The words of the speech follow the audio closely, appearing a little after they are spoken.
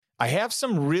I have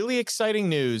some really exciting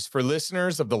news for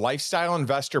listeners of the Lifestyle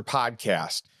Investor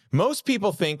podcast. Most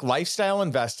people think lifestyle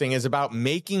investing is about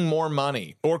making more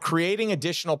money or creating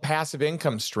additional passive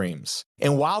income streams.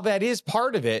 And while that is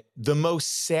part of it, the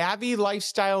most savvy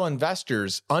lifestyle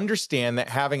investors understand that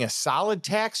having a solid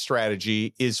tax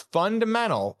strategy is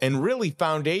fundamental and really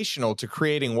foundational to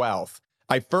creating wealth.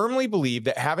 I firmly believe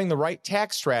that having the right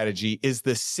tax strategy is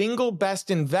the single best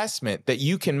investment that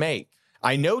you can make.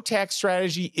 I know tax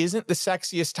strategy isn't the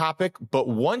sexiest topic, but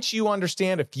once you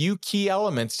understand a few key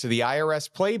elements to the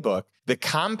IRS playbook, the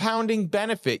compounding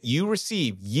benefit you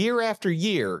receive year after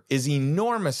year is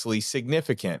enormously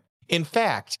significant. In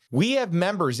fact, we have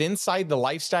members inside the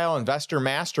Lifestyle Investor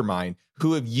Mastermind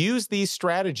who have used these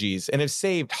strategies and have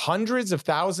saved hundreds of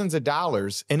thousands of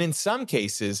dollars, and in some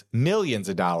cases, millions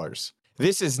of dollars.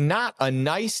 This is not a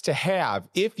nice to have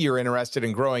if you're interested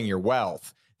in growing your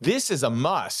wealth. This is a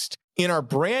must. In our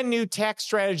brand new tax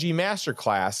strategy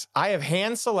masterclass, I have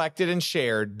hand-selected and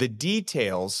shared the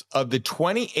details of the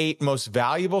 28 most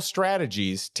valuable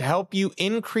strategies to help you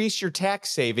increase your tax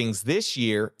savings this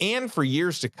year and for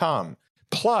years to come.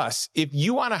 Plus, if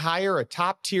you want to hire a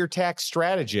top-tier tax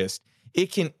strategist,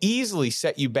 it can easily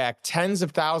set you back tens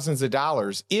of thousands of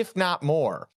dollars, if not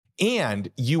more.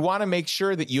 And you want to make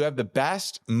sure that you have the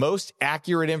best, most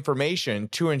accurate information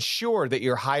to ensure that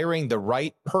you're hiring the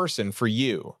right person for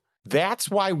you. That's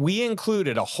why we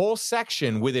included a whole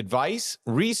section with advice,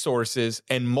 resources,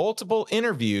 and multiple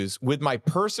interviews with my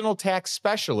personal tax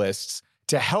specialists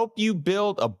to help you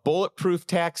build a bulletproof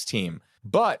tax team,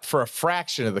 but for a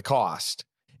fraction of the cost.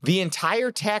 The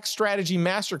entire tax strategy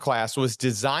masterclass was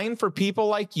designed for people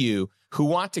like you who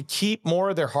want to keep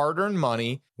more of their hard-earned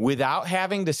money without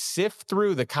having to sift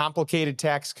through the complicated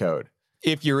tax code.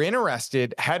 If you're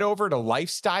interested, head over to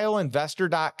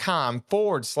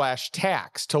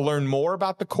lifestyleinvestor.com/tax to learn more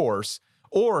about the course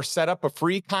or set up a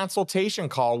free consultation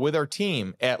call with our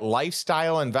team at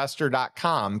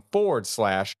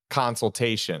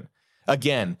lifestyleinvestor.com/consultation.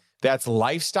 Again, that's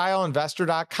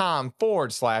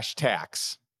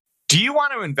lifestyleinvestor.com/tax. Do you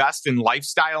want to invest in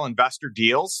lifestyle investor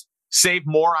deals? Save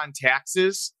more on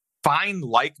taxes? Find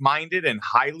like-minded and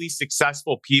highly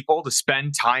successful people to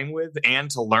spend time with and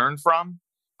to learn from?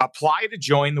 Apply to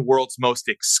join the world's most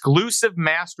exclusive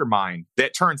mastermind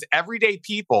that turns everyday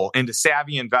people into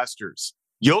savvy investors.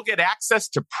 You'll get access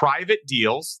to private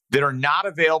deals that are not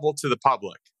available to the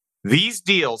public. These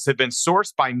deals have been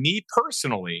sourced by me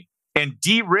personally and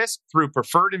de-risked through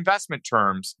preferred investment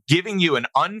terms, giving you an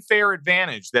unfair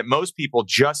advantage that most people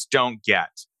just don't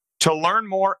get. To learn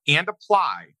more and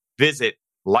apply, visit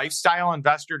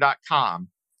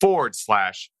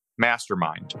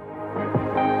lifestyleinvestor.com/mastermind.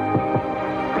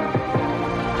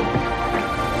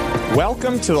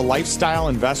 Welcome to the Lifestyle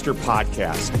Investor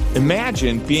Podcast.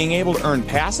 Imagine being able to earn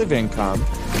passive income,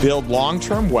 build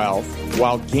long-term wealth,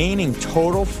 while gaining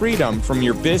total freedom from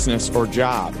your business or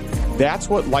job. That's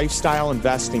what lifestyle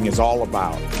investing is all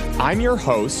about. I'm your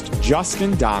host,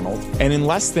 Justin Donald, and in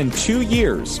less than 2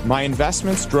 years, my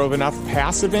investments drove enough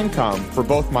passive income for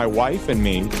both my wife and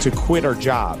me to quit our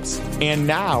jobs. And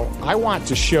now I want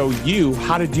to show you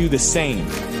how to do the same.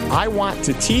 I want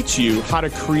to teach you how to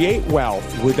create wealth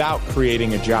without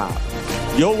creating a job.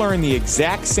 You'll learn the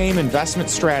exact same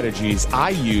investment strategies I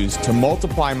use to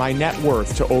multiply my net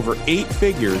worth to over 8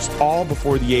 figures, all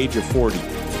before the age of 40.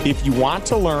 If you want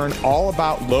to learn all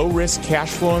about low-risk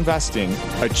cash flow investing,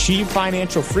 achieve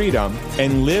financial freedom,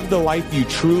 and live the life you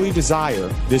truly desire,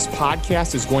 this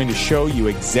podcast is going to show you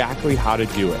exactly how to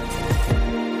do it.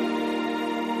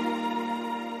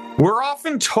 We're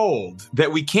often told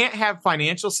that we can't have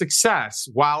financial success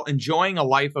while enjoying a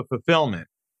life of fulfillment.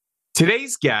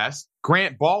 Today's guest,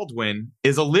 Grant Baldwin,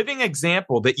 is a living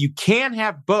example that you can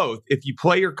have both if you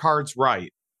play your cards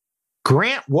right.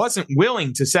 Grant wasn't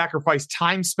willing to sacrifice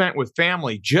time spent with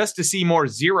family just to see more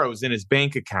zeros in his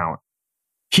bank account.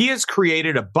 He has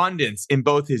created abundance in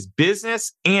both his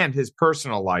business and his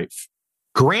personal life.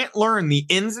 Grant learned the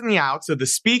ins and the outs of the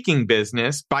speaking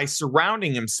business by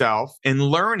surrounding himself and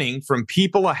learning from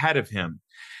people ahead of him.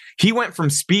 He went from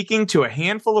speaking to a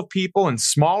handful of people in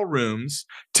small rooms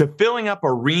to filling up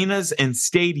arenas and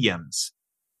stadiums.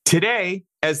 Today,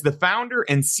 as the founder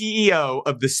and CEO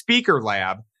of the Speaker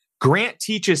Lab, Grant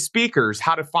teaches speakers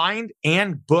how to find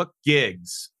and book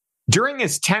gigs. During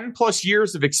his 10 plus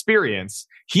years of experience,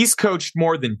 he's coached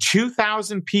more than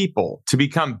 2,000 people to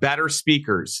become better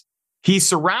speakers. He's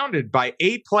surrounded by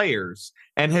A players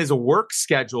and has a work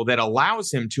schedule that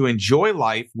allows him to enjoy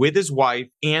life with his wife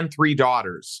and 3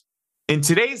 daughters. In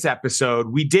today's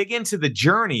episode, we dig into the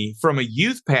journey from a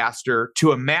youth pastor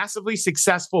to a massively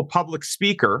successful public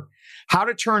speaker, how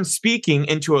to turn speaking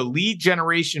into a lead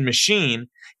generation machine,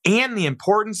 and the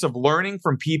importance of learning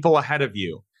from people ahead of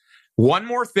you. One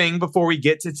more thing before we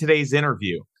get to today's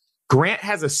interview. Grant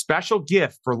has a special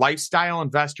gift for Lifestyle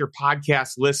Investor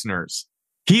podcast listeners.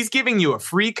 He's giving you a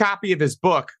free copy of his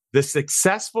book, The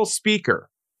Successful Speaker.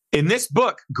 In this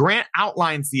book, Grant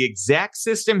outlines the exact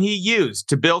system he used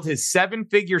to build his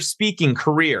seven-figure speaking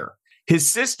career. His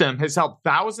system has helped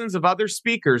thousands of other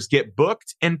speakers get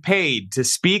booked and paid to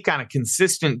speak on a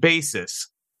consistent basis.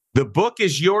 The book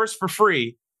is yours for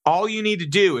free. All you need to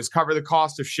do is cover the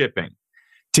cost of shipping.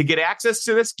 To get access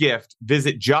to this gift,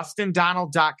 visit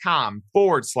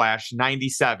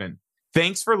justindonald.com/97.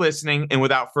 Thanks for listening, and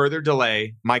without further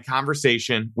delay, my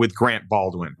conversation with Grant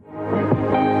Baldwin.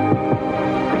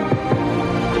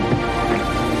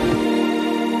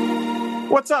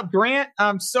 What's up, Grant?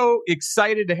 I'm so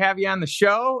excited to have you on the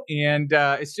show, and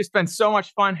it's just been so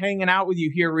much fun hanging out with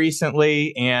you here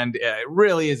recently, and it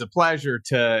really is a pleasure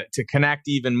to connect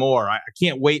even more. I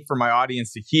can't wait for my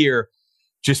audience to hear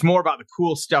just more about the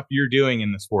cool stuff you're doing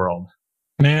in this world.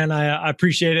 Man, I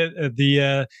appreciate it.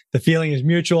 The feeling is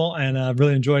mutual, and I've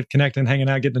really enjoyed connecting, hanging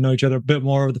out, getting to know each other a bit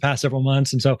more over the past several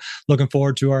months, and so looking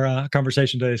forward to our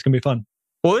conversation today. It's going to be fun.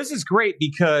 Well, this is great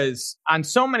because on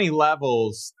so many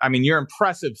levels, I mean, you're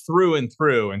impressive through and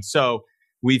through. And so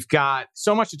we've got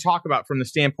so much to talk about from the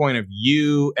standpoint of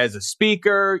you as a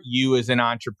speaker, you as an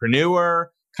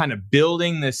entrepreneur, kind of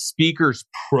building this speaker's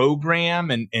program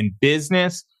and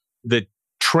business, the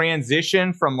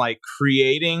transition from like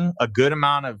creating a good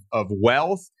amount of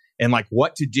wealth and like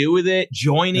what to do with it,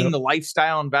 joining the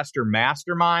Lifestyle Investor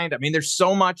Mastermind. I mean, there's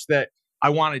so much that I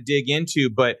want to dig into,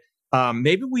 but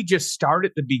maybe we just start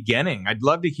at the beginning. I'd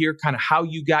love to hear kind of how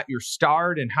you got your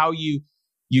start and how you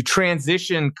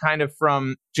transition kind of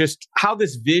from just how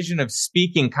this vision of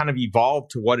speaking kind of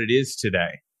evolved to what it is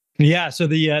today. Yeah. So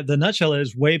the nutshell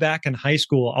is way back in high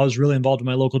school, I was really involved in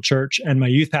my local church, and my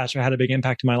youth pastor had a big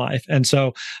impact in my life. And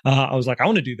so I was like, I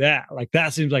want to do that. Like,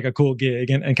 that seems like a cool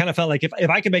gig, and kind of felt like if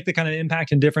I could make the kind of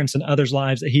impact and difference in others'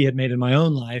 lives that he had made in my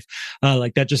own life,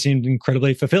 like that just seemed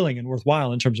incredibly fulfilling and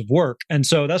worthwhile in terms of work. And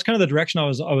so that's kind of the direction I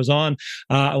was on.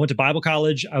 I went to Bible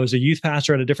college. I was a youth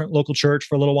pastor at a different local church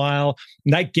for a little while.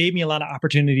 And that gave me a lot of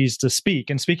opportunities to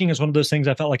speak. And speaking is one of those things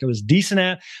I felt like I was decent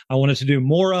at. I wanted to do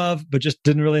more of, but just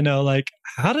didn't really know, like,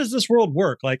 how does this world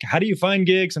work? Like, how do you find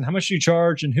gigs, and how much do you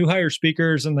charge, and who hires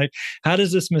speakers, and like, how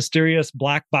does this mysterious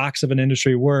black box of an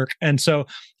industry work? And so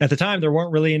at the time, there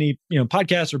weren't really any,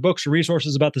 podcasts or books or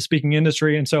resources about the speaking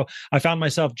industry. And so I found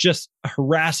myself just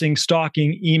harassing,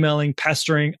 stalking, emailing,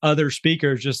 pestering other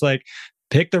speakers, just like,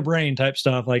 pick their brain type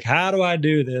stuff. Like, how do I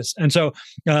do this? And so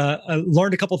I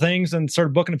learned a couple things and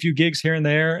started booking a few gigs here and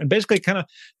there, and basically kind of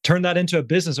turned that into a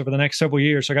business over the next several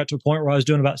years. So I got to a point where I was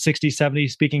doing about 60, 70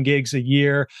 speaking gigs a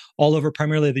year all over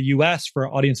primarily the US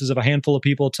for audiences of a handful of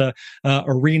people to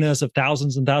arenas of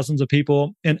thousands and thousands of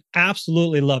people, and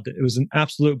absolutely loved it. It was an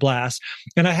absolute blast.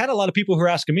 And I had a lot of people who were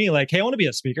asking me like, hey, I want to be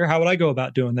a speaker. How would I go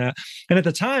about doing that? And at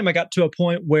the time I got to a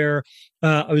point where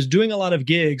I was doing a lot of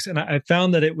gigs, and I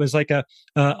found that it was like a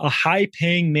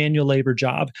high-paying manual labor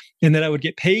job, and that I would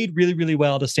get paid really, really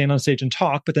well to stand on stage and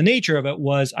talk. But the nature of it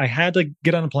was I had to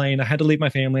get on a plane, I had to leave my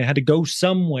family, I had to go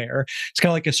somewhere. It's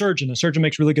kind of like a surgeon. A surgeon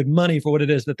makes really good money for what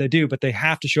it is that they do, but they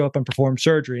have to show up and perform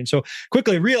surgery. And so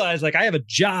quickly realized, like, I have a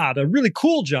job, a really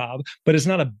cool job, but it's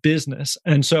not a business.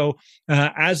 And so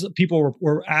as people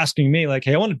were asking me, like,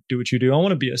 hey, I want to do what you do, I want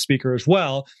to be a speaker as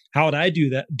well, how would I do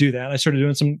that? I started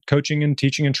doing some coaching and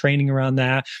teaching and training around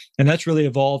that. And that's really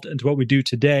evolved into what we do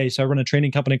today. So I run a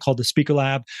training company called the Speaker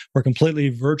Lab. We're a completely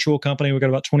virtual company. We've got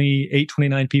about 28,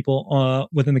 29 people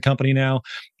within the company now.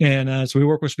 And so we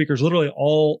work with speakers literally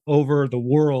all over the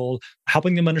world,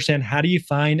 helping them understand, how do you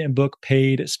find and book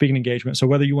paid speaking engagement? So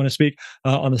whether you want to speak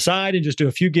on the side and just do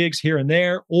a few gigs here and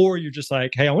there, or you're just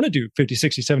like, hey, I want to do 50,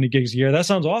 60, 70 gigs a year. That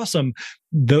sounds awesome.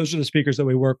 Those are the speakers that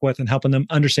we work with, and helping them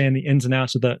understand the ins and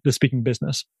outs of the speaking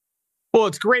business. Well,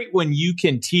 it's great when you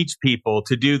can teach people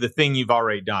to do the thing you've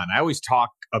already done. I always talk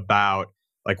about,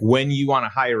 like, when you want to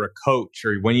hire a coach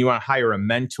or when you want to hire a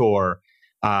mentor,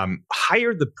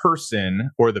 hire the person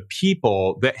or the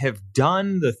people that have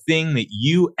done the thing that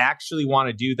you actually want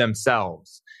to do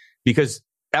themselves. Because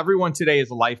everyone today is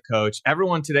a life coach.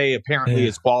 Everyone today apparently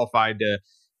is qualified to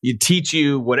teach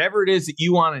you whatever it is that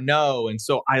you want to know. And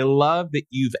so I love that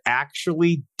you've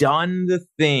actually done the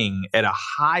thing at a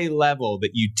high level that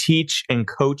you teach and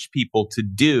coach people to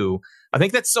do. I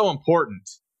think that's so important.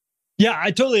 Yeah,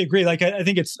 I totally agree. Like, I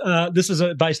think it's this is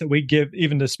advice that we give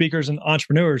even to speakers and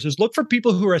entrepreneurs: is look for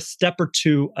people who are a step or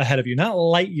two ahead of you, not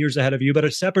light years ahead of you, but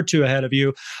a step or two ahead of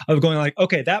you. Of going like,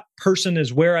 okay, that person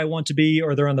is where I want to be,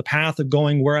 or they're on the path of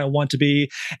going where I want to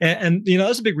be. And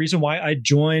that's a big reason why I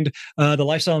joined the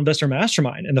Lifestyle Investor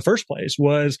Mastermind in the first place.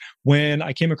 Was when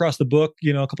I came across the book,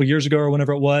 a couple of years ago or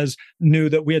whenever it was, knew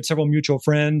that we had several mutual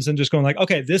friends, and just going like,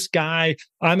 okay, this guy,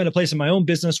 I'm in a place in my own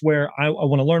business where I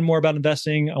want to learn more about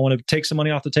investing. I want to take some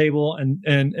money off the table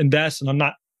and invest. And I'm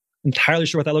not entirely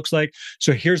sure what that looks like.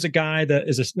 So here's a guy that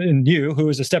is who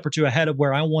is a step or two ahead of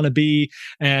where I want to be,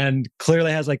 and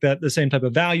clearly has like the same type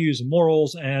of values and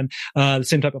morals, and the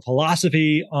same type of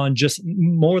philosophy on just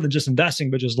more than just investing,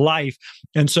 but just life.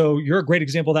 And so you're a great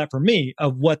example of that for me,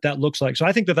 of what that looks like. So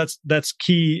I think that's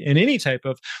key in any type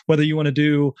of, whether you want to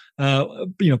do,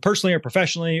 personally or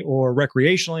professionally or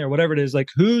recreationally or whatever it is, like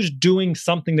who's doing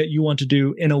something that you want to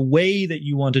do in a way that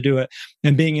you want to do it,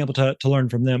 and being able to learn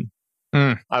from them.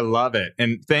 I love it.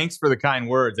 And thanks for the kind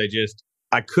words.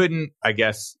 I couldn't,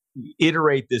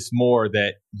 iterate this more,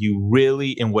 that you really,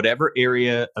 in whatever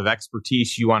area of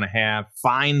expertise you want to have,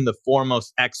 find the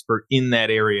foremost expert in that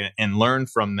area and learn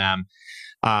from them.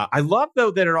 I love,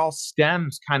 though, that it all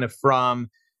stems kind of from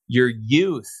your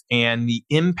youth and the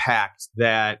impact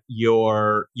that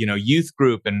your, youth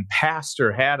group and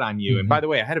pastor had on you. Mm-hmm. And by the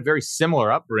way, I had a very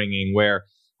similar upbringing where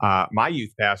my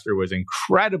youth pastor was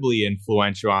incredibly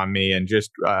influential on me, and just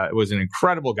was an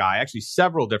incredible guy. Actually,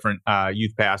 several different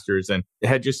youth pastors, and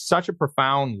had just such a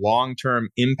profound long-term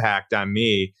impact on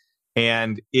me.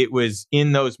 And it was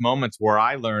in those moments where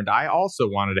I learned I also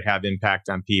wanted to have impact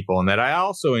on people, and that I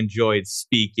also enjoyed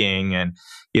speaking and,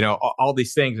 all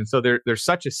these things. And so there's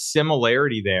such a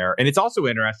similarity there. And it's also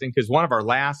interesting because one of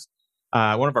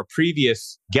our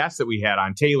previous guests that we had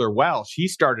on, Taylor Welsh, she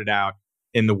started out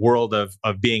in the world of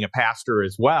being a pastor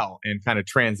as well, and kind of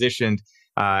transitioned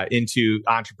into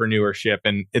entrepreneurship.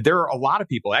 And there are a lot of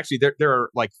people, actually, there are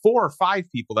like 4 or 5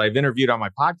 people that I've interviewed on my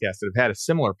podcast that have had a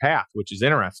similar path, which is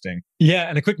interesting. Yeah.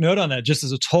 And a quick note on that, just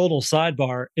as a total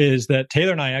sidebar, is that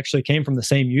Taylor and I actually came from the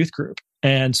same youth group.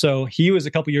 And so he was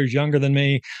a couple years younger than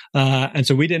me. And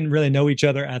so we didn't really know each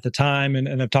other at the time.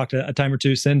 And I've talked a time or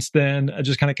two since then,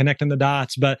 just kind of connecting the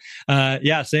dots. But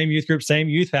same youth group, same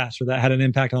youth pastor that had an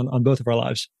impact on both of our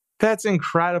lives. That's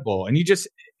incredible. And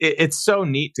it's so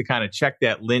neat to kind of check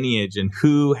that lineage and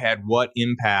who had what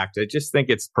impact. I just think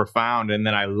it's profound. And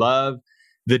then I love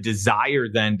the desire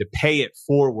then to pay it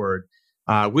forward,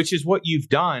 which is what you've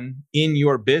done in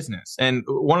your business. And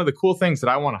one of the cool things that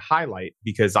I want to highlight,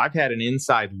 because I've had an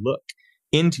inside look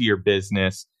into your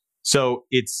business. So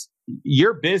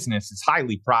your business is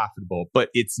highly profitable, but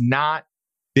it's not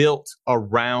built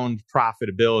around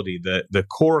profitability. The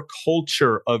core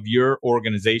culture of your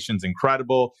organization's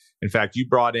incredible. In fact, you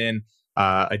brought in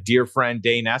a dear friend,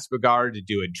 Dane Espegard, to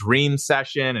do a dream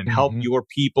session and help your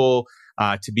people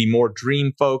to be more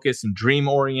dream focused and dream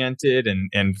oriented.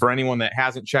 And for anyone that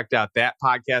hasn't checked out that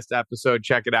podcast episode,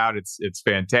 check it out. It's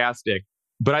fantastic.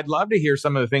 But I'd love to hear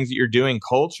some of the things that you're doing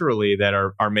culturally that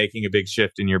are making a big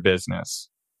shift in your business.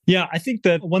 Yeah, I think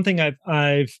that one thing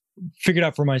I've figured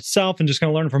out for myself and just kind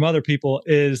of learned from other people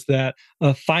is that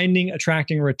finding,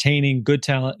 attracting, retaining good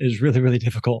talent is really, really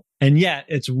difficult. And yet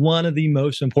it's one of the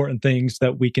most important things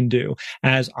that we can do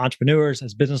as entrepreneurs,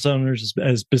 as business owners,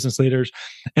 as business leaders.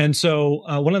 And so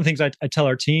one of the things I tell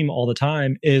our team all the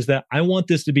time is that I want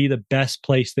this to be the best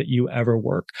place that you ever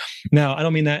work. Now, I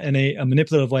don't mean that in a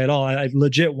manipulative way at all. I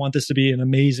legit want this to be an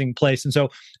amazing place. And so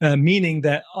meaning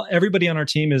that everybody on our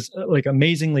team is like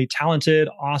amazingly talented,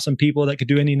 awesome people that could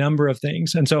do any number of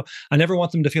things. And so I never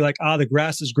want them to feel like, the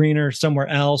grass is greener somewhere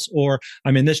else, or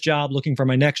I'm in this job looking for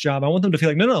my next job. I want them to feel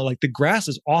like, no, like the grass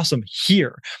is awesome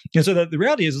here. And so the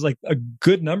reality is like a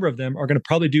good number of them are going to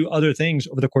probably do other things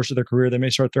over the course of their career. They may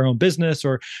start their own business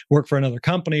or work for another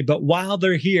company. But while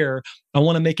they're here, I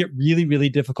want to make it really, really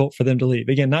difficult for them to leave.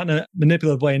 Again, not in a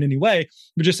manipulative way in any way,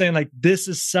 but just saying like, this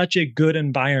is such a good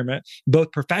environment,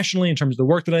 both professionally in terms of the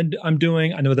work that I'm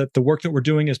doing. I know that the work that we're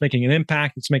doing is making an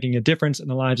impact. It's making a difference in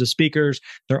the lives of speakers,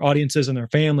 their audiences, and their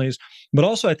families. But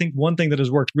also, I think one thing that has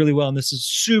worked really well, and this is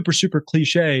super, super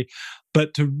cliche,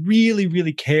 but to really,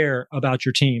 really care about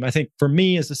your team. I think for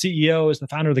me as the CEO, as the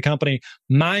founder of the company,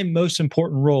 my most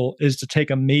important role is to take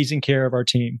amazing care of our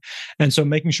team. And so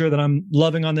making sure that I'm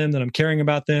loving on them, that I'm caring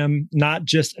about them, not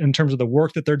just in terms of the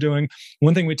work that they're doing.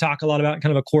 One thing we talk a lot about,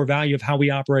 kind of a core value of how we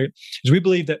operate, is we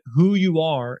believe that who you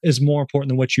are is more important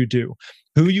than what you do.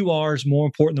 Who you are is more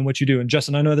important than what you do. And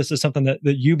Justin, I know this is something that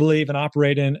you believe and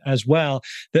operate in as well,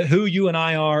 that who you and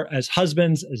I are as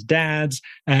husbands, as dads,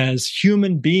 as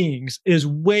human beings is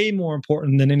way more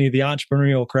important than any of the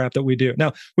entrepreneurial crap that we do.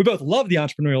 Now, we both love the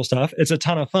entrepreneurial stuff. It's a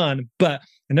ton of fun, but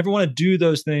I never want to do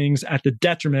those things at the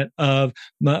detriment of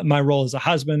my role as a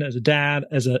husband, as a dad,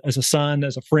 as a son,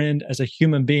 as a friend, as a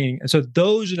human being. And so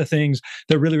those are the things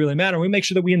that really, really matter. We make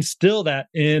sure that we instill that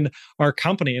in our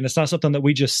company. And it's not something that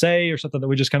we just say or something that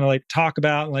we just kind of like talk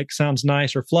about and like sounds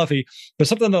nice or fluffy, but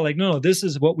something that like, no, this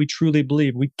is what we truly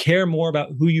believe. We care more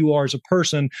about who you are as a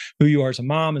person, who you are as a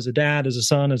mom, as a dad, as a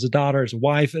son, as a daughter, as a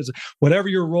wife, as whatever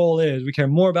your role is. We care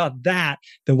more about that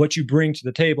than what you bring to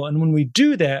the table. And when we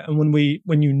do that, and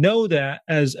when you know that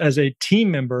as a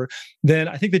team member, then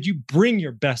I think that you bring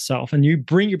your best self, and you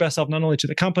bring your best self not only to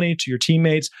the company, to your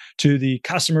teammates, to the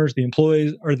customers, the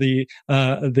employees, or the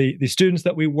students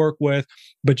that we work with,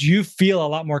 but you feel a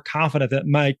lot more confident that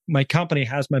my company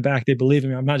has my back. They believe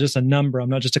in me. I'm not just a number. I'm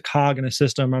not just a cog in a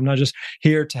system. I'm not just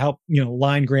here to help,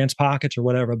 line Grant's pockets or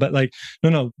whatever. But like,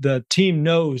 no, the team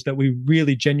knows that we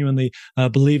really genuinely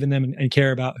believe in them and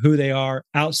care about who they are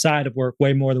outside of work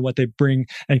way more than what they bring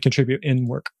and contribute in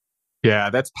work. Yeah,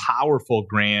 that's powerful,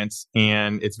 Grant.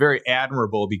 And it's very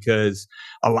admirable because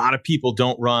a lot of people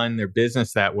don't run their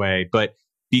business that way. But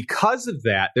because of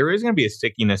that, there is going to be a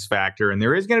stickiness factor, and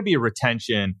there is going to be a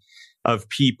retention of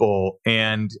people.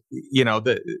 And,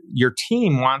 your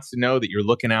team wants to know that you're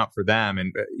looking out for them.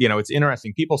 And, it's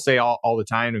interesting. People say all the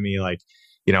time to me, like,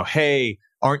 hey,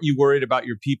 aren't you worried about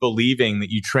your people leaving, that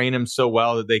you train them so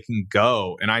well that they can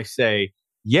go? And I say,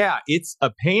 yeah, it's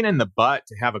a pain in the butt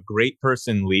to have a great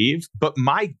person leave, but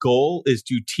my goal is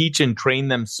to teach and train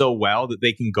them so well that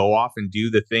they can go off and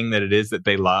do the thing that it is that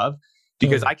they love,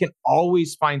 because I can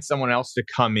always find someone else to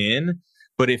come in.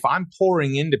 But if I'm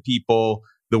pouring into people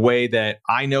the way that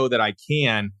I know that I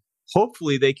can,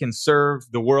 hopefully they can serve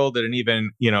the world at an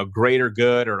even, greater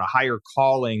good or a higher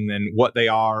calling than what they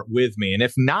are with me. And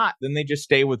if not, then they just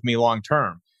stay with me long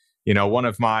term. One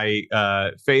of my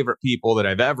favorite people that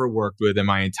I've ever worked with in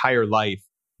my entire life,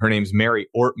 her name's Mary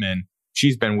Ortman.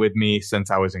 She's been with me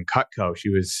since I was in Cutco. She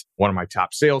was one of my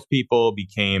top salespeople,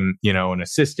 became, an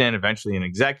assistant, eventually an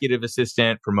executive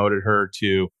assistant, promoted her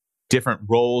to different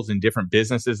roles in different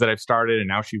businesses that I've started. And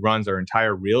now she runs our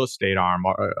entire real estate arm,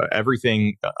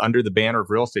 everything under the banner of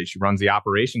real estate. She runs the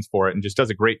operations for it and just does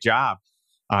a great job.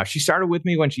 She started with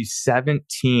me when she's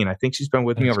 17. I think she's been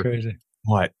with me over, crazy.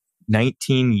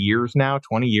 19 years now,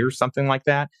 20 years, something like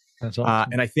that. That's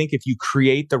awesome. And I think if you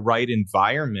create the right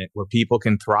environment where people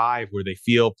can thrive, where they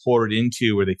feel poured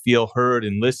into, where they feel heard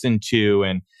and listened to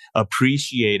and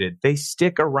appreciated, they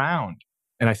stick around.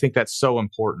 And I think that's so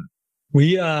important.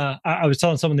 I was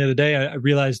telling someone the other day, I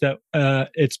realized that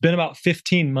it's been about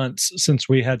 15 months since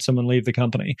we had someone leave the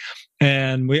company.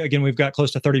 And we've got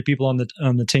close to 30 people on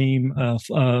the team,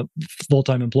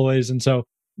 full-time employees. And so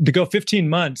to go 15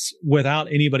 months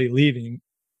without anybody leaving,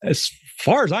 as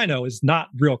far as I know, is not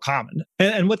real common.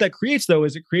 And what that creates, though,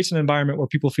 is it creates an environment where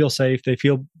people feel safe, they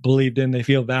feel believed in, they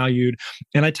feel valued.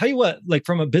 And I tell you what, like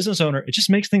from a business owner, it just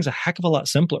makes things a heck of a lot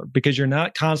simpler because you're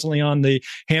not constantly on the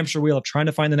hamster wheel of trying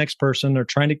to find the next person or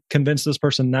trying to convince this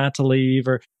person not to leave.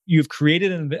 Or you've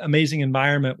created an amazing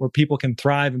environment where people can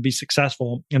thrive and be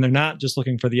successful, and they're not just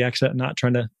looking for the exit and not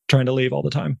trying to leave all the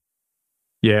time.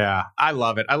 Yeah, I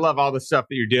love it. I love all the stuff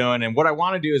that you're doing. And what I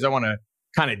want to do is I want to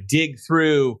kind of dig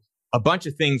through a bunch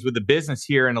of things with the business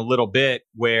here in a little bit,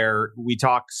 where we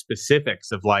talk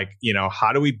specifics of like,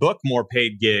 how do we book more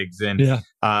paid gigs? And,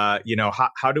 how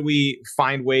do we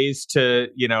find ways to,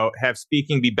 have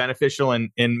speaking be beneficial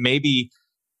in maybe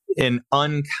an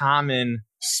uncommon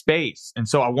space. And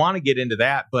so I want to get into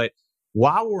that. But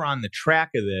while we're on the track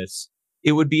of this,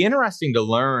 it would be interesting to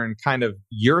learn kind of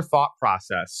your thought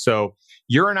process. So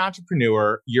you're an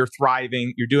entrepreneur, you're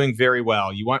thriving, you're doing very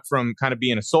well. You went from kind of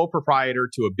being a sole proprietor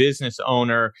to a business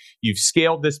owner. You've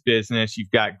scaled this business. You've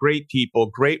got great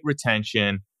people, great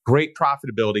retention, great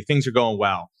profitability. Things are going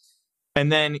well.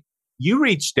 And then you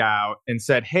reached out and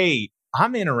said, hey,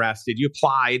 I'm interested. You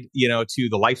applied, to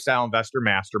the Lifestyle Investor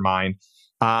Mastermind.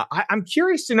 I'm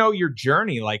curious to know your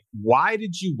journey. Like, why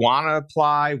did you want to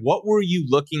apply? What were you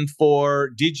looking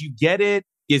for? Did you get it?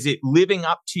 Is it living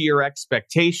up to your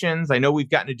expectations? I know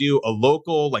we've gotten to do a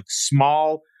local, like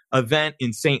small event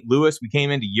in St. Louis. We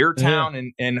came into your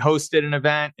town and hosted an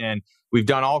event, and we've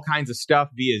done all kinds of stuff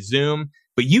via Zoom.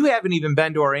 But you haven't even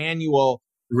been to our annual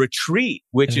retreat,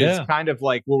 which is kind of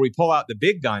like where we pull out the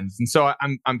big guns. And so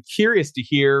I'm curious to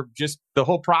hear just the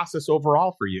whole process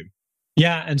overall for you.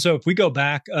 Yeah. And so if we go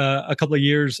back a couple of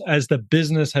years, as the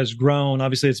business has grown,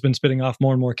 obviously it's been spitting off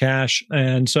more and more cash.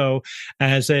 And so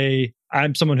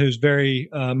I'm someone who's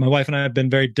my wife and I have been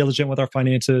very diligent with our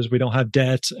finances. We don't have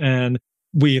debt, and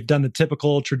we have done the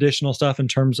typical traditional stuff in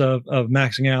terms of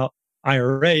maxing out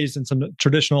IRAs and some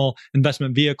traditional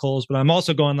investment vehicles. But I'm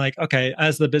also going like, okay,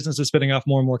 as the business is spitting off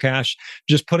more and more cash,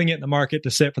 just putting it in the market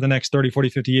to sit for the next 30, 40,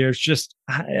 50 years, just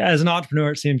as an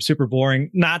entrepreneur, it seems super boring.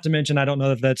 Not to mention, I don't know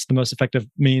that that's the most effective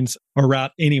means or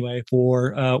route anyway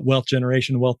for wealth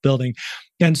generation, wealth building.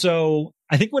 And so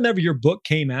I think whenever your book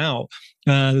came out,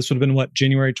 this would have been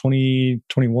January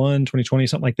 2021, 2020,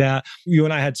 something like that. You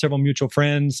and I had several mutual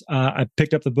friends. I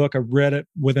picked up the book. I read it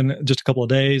within just a couple of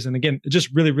days. And again, it just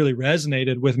really, really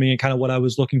resonated with me and kind of what I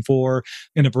was looking for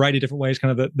in a variety of different ways,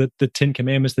 kind of the 10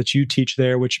 commandments that you teach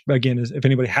there, which again, is if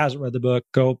anybody hasn't read the book,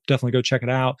 definitely go check it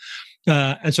out.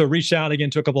 And so I reached out again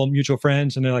to a couple of mutual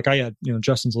friends and they're like, oh yeah,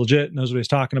 Justin's legit, knows what he's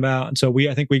talking about. And so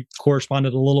I think we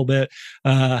corresponded a little bit,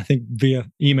 I think via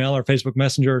email or Facebook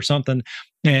Messenger or something.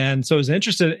 And so I was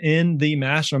interested in the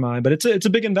mastermind, but it's a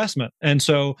big investment. And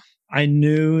so I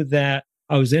knew that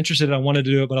I was interested. I wanted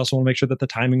to do it, but also want to make sure that the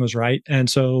timing was right. And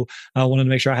so I wanted to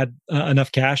make sure I had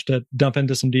enough cash to dump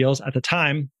into some deals. At the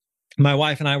time, my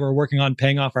wife and I were working on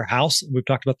paying off our house. We've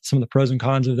talked about some of the pros and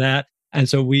cons of that. And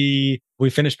so we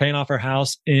finished paying off our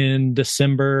house in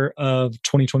December of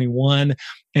 2021.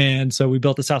 And so we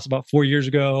built this house about 4 years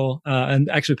ago, and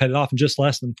actually paid it off in just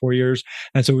less than 4 years.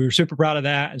 And so we were super proud of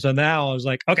that. And so now I was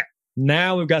like, okay,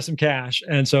 now we've got some cash.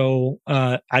 And so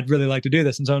I'd really like to do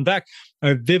this. And so in fact,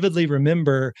 I vividly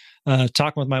remember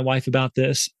talking with my wife about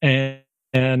this and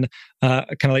kind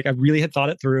of like I really had thought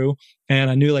it through, and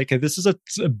I knew like this is a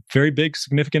very big,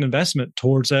 significant investment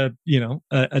towards a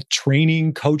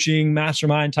training, coaching,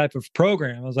 mastermind type of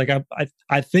program. I was like,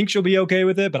 I think she'll be okay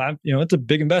with it, but it's a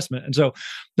big investment. And so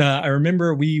I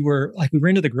remember we were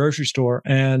into the grocery store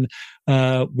and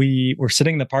we were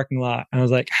sitting in the parking lot, and I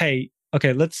was like, hey,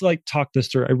 okay, let's talk this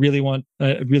through. I really want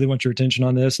your attention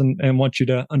on this, and want you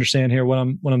to understand here what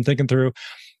I'm thinking through.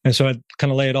 And so I'd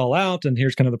kind of lay it all out, and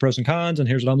here's kind of the pros and cons, and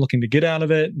here's what I'm looking to get out of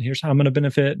it, and here's how I'm going to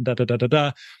benefit, and da da da da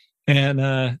da.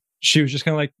 And she was just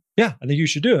kind of like, "Yeah, I think you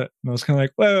should do it." And I was kind of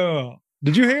like, "Whoa,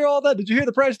 did you hear all that? Did you hear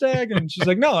the price tag?" And she's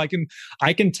like, "No, I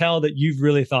can tell that you've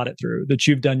really thought it through, that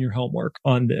you've done your homework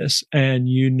on this, and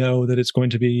you know that it's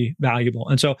going to be valuable."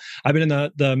 And so I've been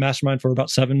in the mastermind for about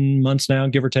 7 months now,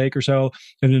 give or take or so.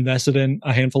 I've invested in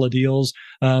a handful of deals,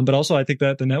 but also I think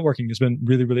that the networking has been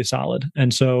really, really solid.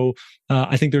 And so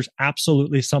I think there's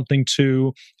absolutely something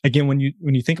to, again, when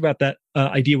you think about that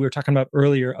idea we were talking about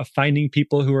earlier of finding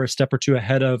people who are a step or two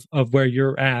ahead of where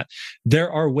you're at,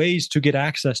 there are ways to get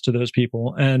access to those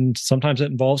people. And sometimes it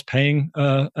involves paying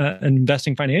and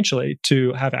investing financially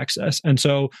to have access. And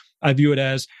so I view it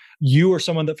as you are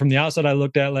someone that from the outside I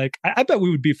looked at like, I bet we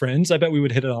would be friends. I bet we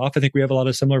would hit it off. I think we have a lot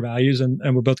of similar values, and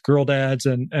we're both girl dads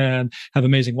and have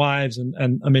amazing wives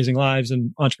and amazing lives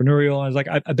and entrepreneurial. I was like,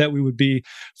 I bet we would be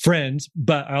friends.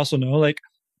 But I also know like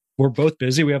we're both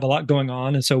busy. We have a lot going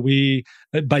on. And so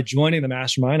by joining the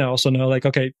mastermind, I also know like,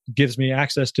 okay, gives me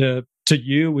access to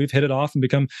you. We've hit it off and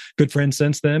become good friends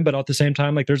since then. But at the same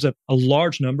time, like there's a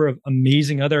large number of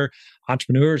amazing other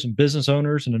entrepreneurs and business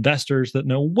owners and investors that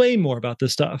know way more about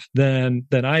this stuff than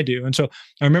I do. And so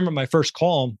I remember my first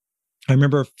call, I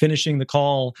remember finishing the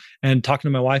call and talking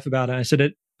to my wife about it. I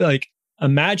said,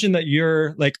 imagine that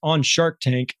you're like on Shark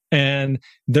Tank and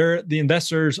the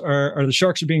investors or the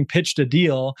sharks are being pitched a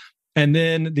deal. And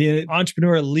then the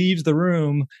entrepreneur leaves the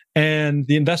room and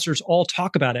the investors all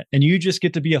talk about it. And you just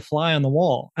get to be a fly on the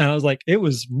wall. And I was like, it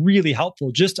was really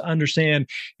helpful just to understand,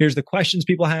 here's the questions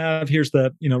people have. Here's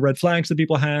the, red flags that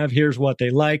people have. Here's what they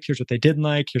liked. Here's what they didn't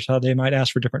like. Here's how they might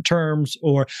ask for different terms,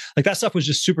 or like that stuff was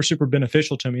just super, super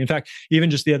beneficial to me. In fact, even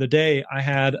just the other day, I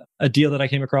had a deal that I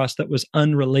came across that was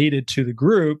unrelated to the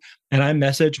group. And I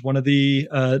messaged one of the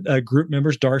group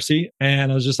members, Darcy,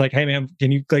 and I was just like, hey man,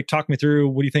 can you talk me through,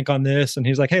 what do you think on this? And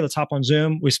he's like, hey, let's hop on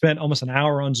Zoom. We spent almost an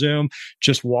hour on Zoom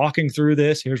just walking through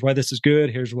this. Here's why this is good.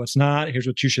 Here's what's not. Here's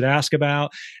what you should ask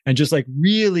about. And just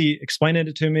really explaining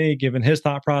it to me, giving his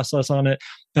thought process on it.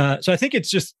 So I think it's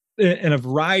just in a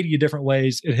variety of different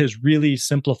ways, it has really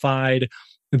simplified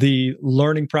the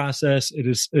learning process. It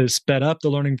is sped up the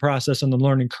learning process and the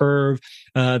learning curve.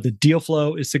 The deal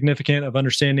flow is significant of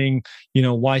understanding,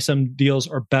 why some deals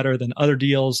are better than other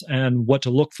deals and what to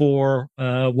look for,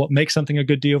 what makes something a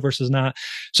good deal versus not.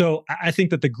 So I think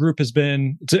that the group has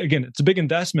been, it's a big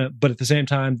investment, but at the same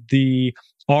time, the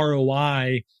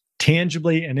ROI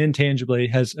tangibly and intangibly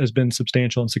has been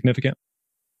substantial and significant.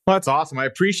 Well, that's awesome. I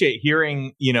appreciate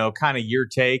hearing, kind of your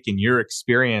take and your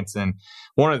experience. And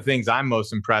one of the things I'm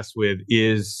most impressed with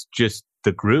is just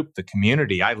the group, the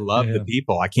community. I love the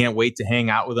people. I can't wait to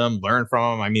hang out with them, learn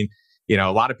from them. I mean,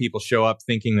 a lot of people show up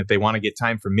thinking that they want to get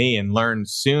time from me and learn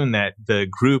soon that the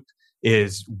group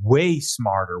is way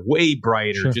smarter, way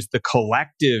brighter. Sure. Just the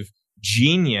collective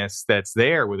genius that's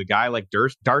there with a guy like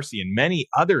Darcy and many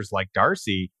others like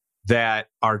Darcy that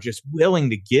are just willing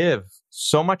to give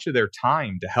so much of their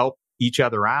time to help each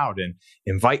other out and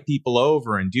invite people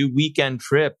over and do weekend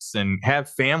trips and have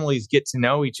families get to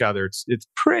know each other. It's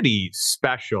pretty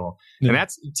special. Yeah. And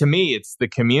that's, to me, it's the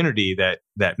community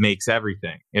that makes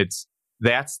everything.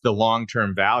 That's the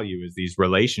long-term value, is these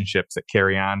relationships that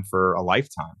carry on for a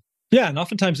lifetime. Yeah. And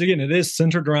oftentimes, again, it is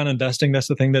centered around investing. That's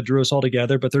the thing that drew us all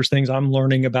together. But there's things I'm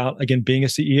learning about, again, being a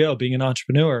CEO, being an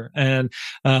entrepreneur, and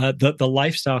the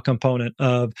lifestyle component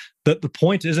of the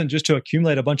point isn't just to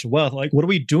accumulate a bunch of wealth. Like, what are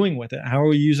we doing with it? How are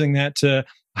we using that to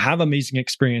have amazing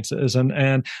experiences?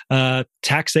 And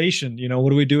taxation, what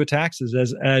do we do with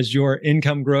taxes as your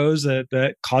income grows?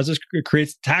 That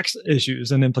creates tax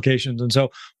issues and implications. And so,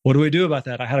 what do we do about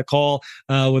that? I had a call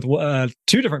with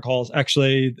two different calls,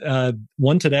 actually,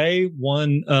 one today,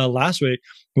 one last week,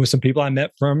 with some people I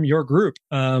met from your group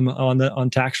on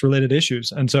tax related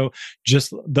issues. And so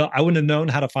I wouldn't have known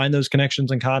how to find those connections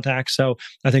and contacts. So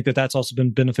I think that's also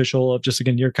been beneficial of just,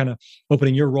 again, you're kind of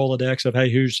opening your Rolodex of, hey,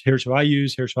 here's who I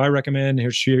use, here's who I recommend,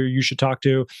 here's who you should talk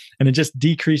to. And it just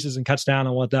decreases and cuts down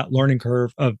on what that learning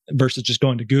curve of versus just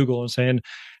going to Google and saying,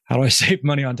 how do I save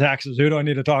money on taxes? Who do I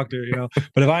need to talk to?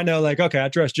 But if I know, like, okay, I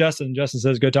trust Justin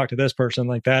says, go talk to this person,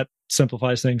 like, that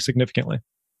simplifies things significantly.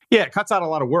 Yeah, it cuts out a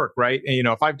lot of work, right? And,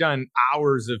 if I've done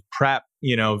hours of prep,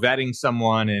 vetting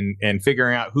someone and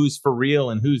figuring out who's for real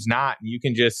and who's not, and you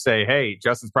can just say, hey,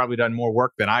 Justin's probably done more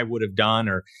work than I would have done,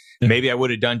 or maybe I would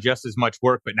have done just as much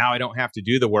work, but now I don't have to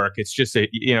do the work. It's just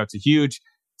it's a huge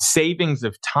savings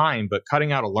of time, but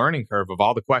cutting out a learning curve of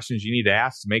all the questions you need to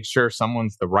ask to make sure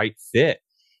someone's the right fit.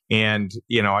 And,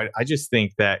 I just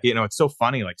think that, it's so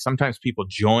funny. Like, sometimes people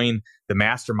join the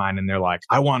mastermind and they're like,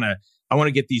 I want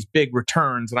to get these big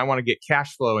returns and I want to get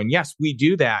cash flow. And yes, we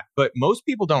do that. But most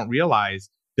people don't realize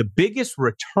the biggest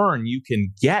return you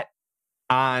can get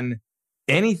on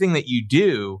anything that you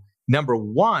do, number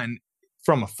one,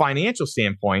 from a financial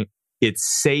standpoint,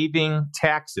 it's saving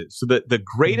taxes. So the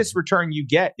greatest return you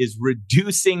get is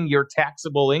reducing your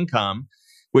taxable income,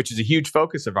 which is a huge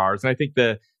focus of ours. And I think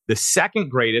the second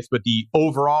greatest, but the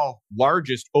overall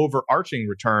largest overarching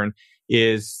return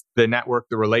is the network,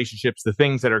 the relationships, the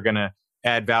things that are going to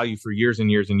add value for years and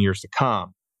years and years to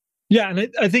come. Yeah.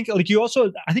 And I think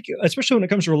especially when it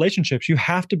comes to relationships, you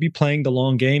have to be playing the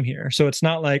long game here. So it's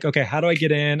not like, okay, how do I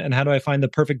get in and how do I find the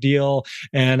perfect deal?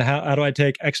 And how do I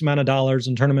take X amount of dollars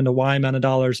and turn them into Y amount of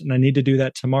dollars? And I need to do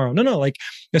that tomorrow. No, like,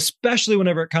 especially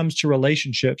whenever it comes to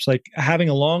relationships, like having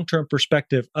a long-term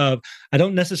perspective of, I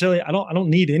don't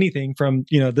need anything from,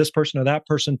 this person or that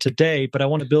person today, but I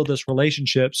want to build this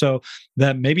relationship so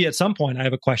that maybe at some point I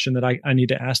have a question that I need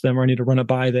to ask them or I need to run it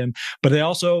by them. But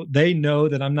they know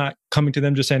that I'm not coming to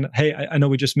them just saying, hey, I know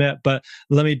we just met, but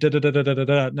let me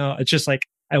No, it's just like,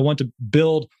 I want to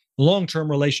build long-term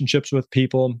relationships with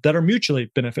people that are mutually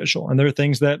beneficial. And there are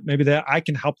things that maybe that I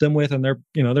can help them with in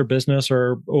their business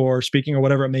or speaking or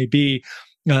whatever it may be.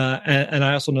 And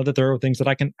I also know that there are things that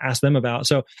I can ask them about.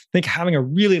 So I think having a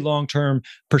really long-term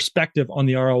perspective on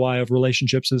the ROI of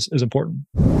relationships is important.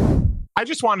 I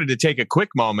just wanted to take a quick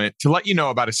moment to let you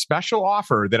know about a special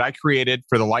offer that I created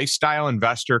for the lifestyle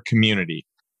investor community.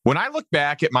 When I look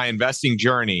back at my investing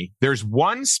journey, there's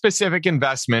one specific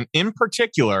investment in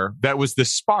particular that was the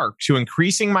spark to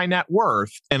increasing my net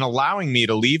worth and allowing me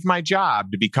to leave my job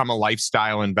to become a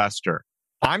lifestyle investor.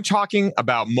 I'm talking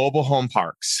about mobile home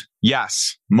parks.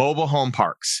 Yes, mobile home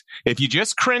parks. If you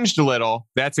just cringed a little,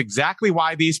 that's exactly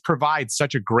why these provide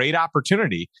such a great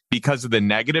opportunity, because of the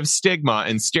negative stigma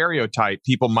and stereotype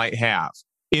people might have.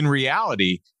 In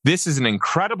reality, this is an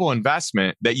incredible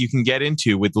investment that you can get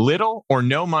into with little or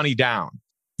no money down.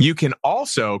 You can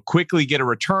also quickly get a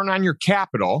return on your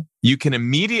capital. You can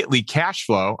immediately cash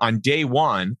flow on day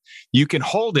one. You can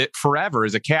hold it forever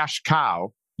as a cash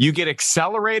cow. You get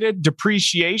accelerated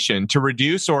depreciation to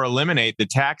reduce or eliminate the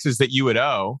taxes that you would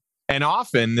owe. And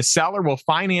often the seller will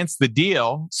finance the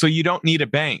deal so you don't need a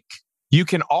bank. You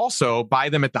can also buy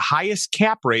them at the highest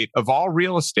cap rate of all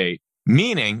real estate,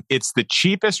 meaning it's the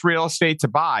cheapest real estate to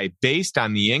buy based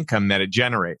on the income that it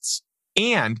generates.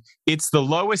 And it's the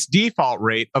lowest default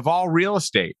rate of all real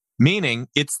estate, meaning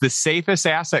it's the safest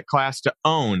asset class to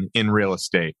own in real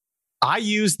estate. I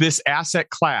used this asset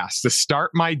class to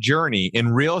start my journey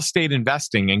in real estate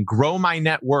investing and grow my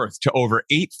net worth to over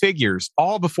 8 figures,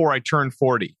 all before I turned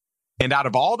 40. And out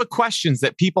of all the questions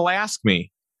that people ask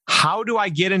me, how do I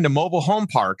get into mobile home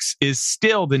parks is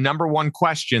still the number one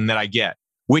question that I get,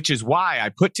 which is why I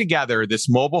put together this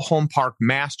mobile home park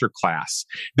masterclass.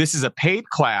 This is a paid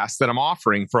class that I'm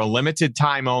offering for a limited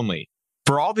time only.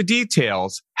 For all the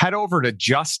details, head over to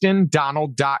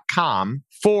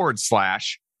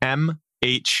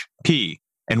justindonald.com/MHP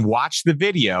and watch the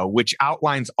video, which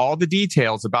outlines all the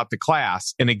details about the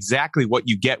class and exactly what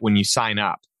you get when you sign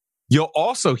up. You'll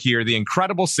also hear the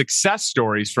incredible success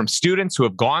stories from students who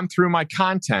have gone through my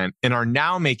content and are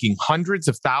now making hundreds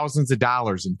of thousands of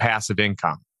dollars in passive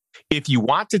income. If you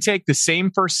want to take the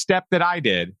same first step that I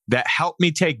did, that helped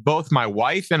me take both my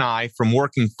wife and I from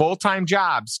working full-time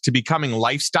jobs to becoming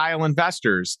lifestyle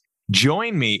investors,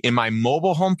 join me in my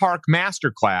mobile home park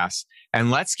masterclass,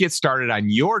 and let's get started on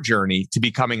your journey to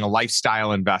becoming a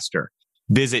lifestyle investor.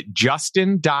 Visit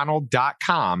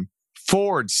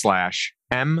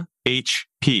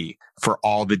justindonald.com/MHP for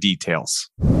all the details.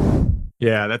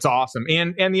 Yeah, that's awesome.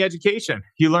 And the education.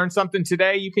 You learn something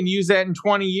today, you can use that in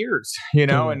 20 years,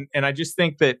 and I just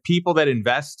think that people that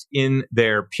invest in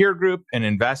their peer group and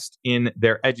invest in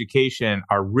their education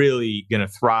are really going to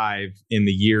thrive in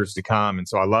the years to come. And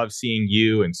so I love seeing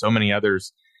you and so many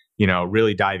others,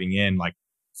 really diving in, like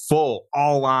full,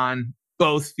 all on,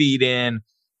 both feet in.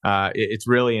 It's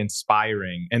really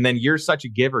inspiring. And then you're such a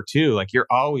giver too. Like you're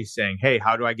always saying, hey,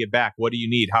 how do I get back? What do you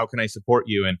need? How can I support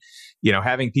you? And,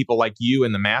 having people like you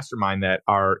in the mastermind that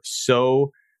are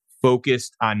so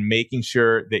focused on making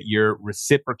sure that you're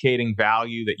reciprocating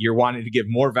value, that you're wanting to give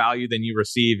more value than you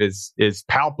receive is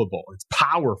palpable. It's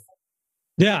powerful.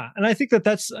 Yeah. And I think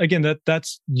that's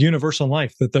universal in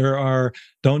life, that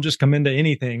don't just come into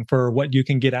anything for what you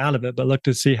can get out of it, but look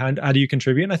to see how do you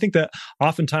contribute. And I think that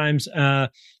oftentimes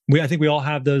we all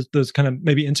have those kind of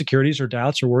maybe insecurities or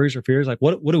doubts or worries or fears. Like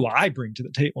what do I bring to the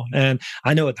table? And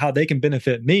I know how they can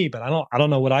benefit me, but I don't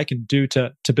know what I can do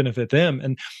to benefit them.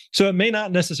 And so it may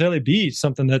not necessarily be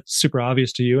something that's super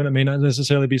obvious to you, and it may not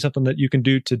necessarily be something that you can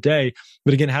do today.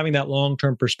 But again, having that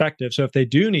long-term perspective. So if they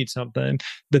do need something,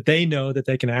 that they know that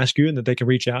they can ask you and that they can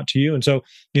reach out to you. And so,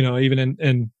 even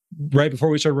in right before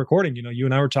we started recording, you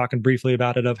and I were talking briefly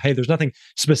about it of, hey, there's nothing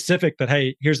specific that,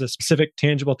 hey, here's a specific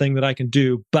tangible thing that I can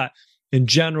do. But in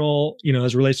general,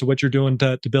 as it relates to what you're doing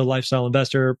to build Lifestyle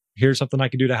Investor, here's something I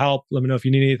can do to help. Let me know if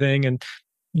you need anything. And,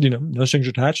 no strings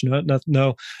attached.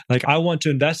 No, like I want to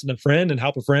invest in a friend and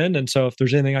help a friend. And so if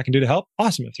there's anything I can do to help,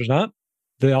 awesome. If there's not,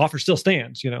 the offer still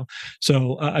stands,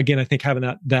 So again, I think having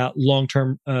that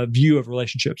long-term view of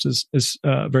relationships is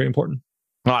very important.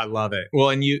 Oh, I love it. Well,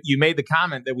 and you made the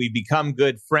comment that we become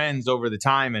good friends over the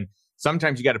time. And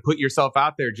sometimes you got to put yourself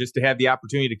out there just to have the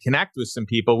opportunity to connect with some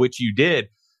people, which you did.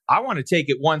 I want to take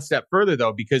it one step further,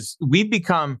 though, because we've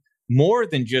become more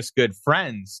than just good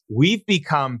friends. We've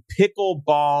become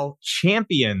pickleball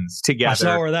champions together. I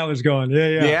saw where that was going.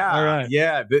 Yeah. All right.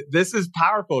 Yeah. This is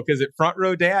powerful because at Front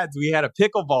Row Dads, we had a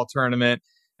pickleball tournament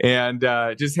and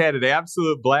just had an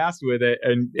absolute blast with it.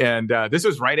 And this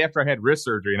was right after I had wrist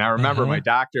surgery. And I remember my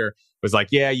doctor was like,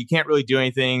 yeah, you can't really do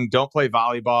anything. Don't play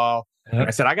volleyball. And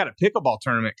I said, I got a pickleball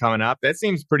tournament coming up. That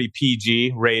seems pretty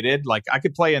PG rated. Like I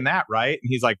could play in that, right? And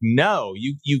he's like, no,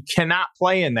 you cannot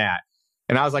play in that.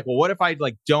 And I was like, well, what if I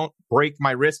don't break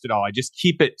my wrist at all? I just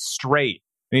keep it straight.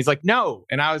 And he's like, no.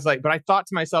 And I was like, but I thought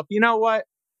to myself, you know what?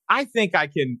 I think I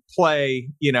can play,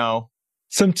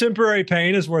 some temporary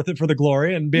pain is worth it for the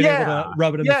glory and being able to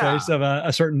rub it in the face of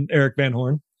a certain Eric Van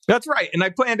Horn. That's right. And I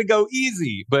plan to go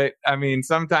easy. But I mean,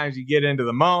 sometimes you get into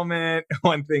the moment,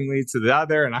 one thing leads to the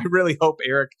other. And I really hope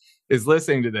Eric is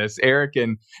listening to this. Eric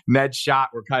and Ned Schott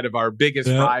were kind of our biggest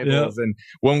rivals. And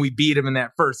when we beat him in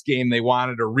that first game, they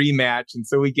wanted a rematch. And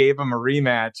so we gave him a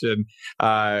rematch and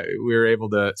we were able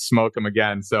to smoke him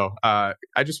again. So I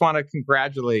just want to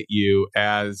congratulate you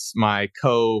as my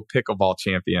co-pickleball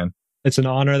champion. It's an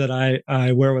honor that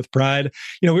I wear with pride.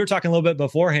 We were talking a little bit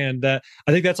beforehand that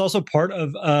I think that's also part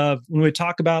of when we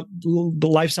talk about the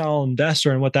lifestyle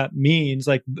investor and what that means.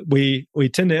 Like we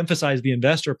tend to emphasize the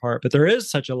investor part, but there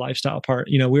is such a lifestyle part.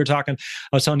 We were talking,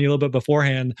 I was telling you a little bit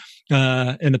beforehand,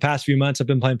 in the past few months, I've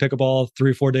been playing pickleball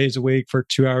 3-4 days a week for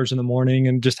 2 hours in the morning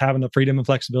and just having the freedom and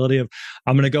flexibility of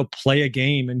I'm going to go play a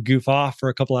game and goof off for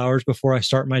a couple hours before I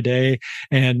start my day.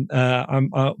 And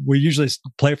we usually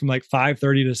play from like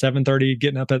 5:30 to 7:30.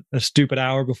 Getting up at a stupid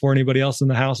hour before anybody else in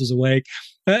the house is awake,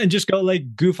 and just go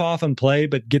goof off and play,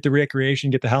 but get the recreation,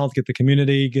 get the health, get the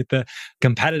community, get the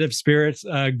competitive spirits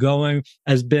going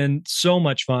has been so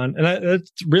much fun. And that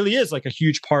really is a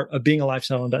huge part of being a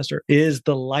lifestyle investor is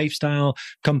the lifestyle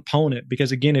component.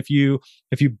 Because again, if you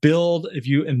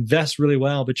invest really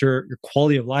well, but your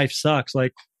quality of life sucks,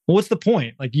 well, what's the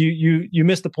point? Like you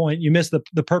miss the point, you miss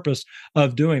the purpose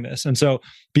of doing this. And so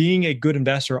being a good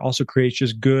investor also creates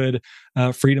just good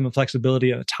freedom and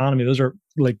flexibility and autonomy. Those are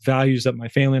like values that my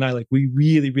family and I, like, we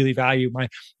really, really value.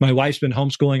 My wife's been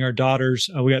homeschooling our daughters.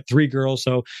 We got 3 girls.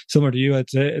 So similar to you,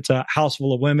 it's a house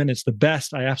full of women. It's the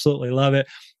best. I absolutely love it.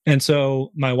 And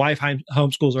so my wife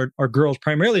homeschools our girls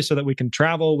primarily so that we can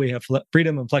travel. We have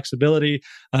freedom and flexibility.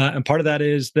 And part of that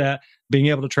is that being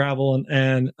able to travel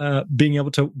and being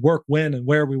able to work when and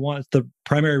where we want. The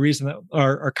primary reason that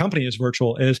our company is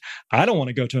virtual is I don't want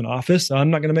to go to an office. I'm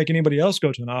not going to make anybody else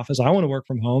go to an office. I want to work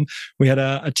from home. We had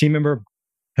a team member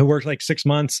who worked like 6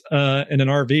 months in an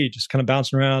RV, just kind of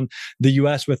bouncing around the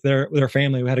U.S. with their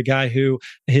family. We had a guy who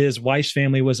his wife's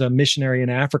family was a missionary in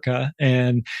Africa,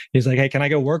 and he's like, "Hey, can I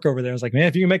go work over there?" I was like, "Man,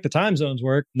 if you can make the time zones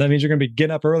work, that means you're going to be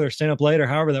getting up early or staying up late or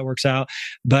however that works out."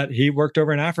 But he worked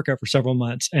over in Africa for several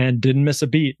months and didn't miss a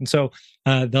beat. And so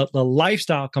the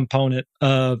lifestyle component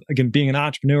of, again, being an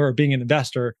entrepreneur or being an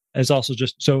investor is also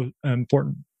just so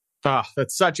important. Oh,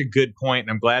 that's such a good point.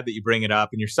 And I'm glad that you bring it up.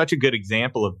 And you're such a good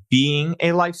example of being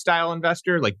a lifestyle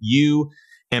investor. Like, you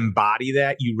embody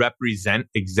that. You represent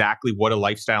exactly what a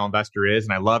lifestyle investor is.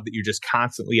 And I love that you're just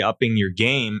constantly upping your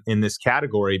game in this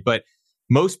category. But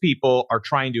most people are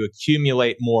trying to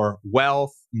accumulate more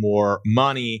wealth, more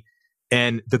money.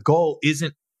 And the goal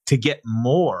isn't to get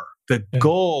more. The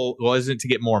goal isn't to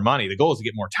get more money. The goal is to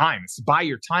get more time. It's to buy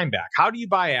your time back. How do you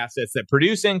buy assets that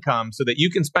produce income so that you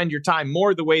can spend your time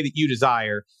more the way that you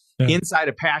desire inside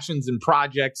of passions and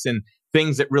projects and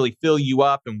things that really fill you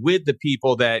up and with the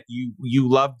people that you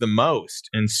love the most?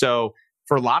 And so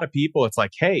for a lot of people, it's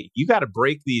like, hey, you got to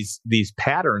break these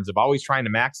patterns of always trying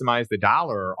to maximize the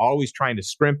dollar or always trying to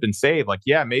scrimp and save. Like,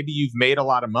 yeah, maybe you've made a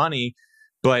lot of money,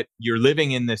 but you're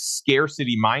living in this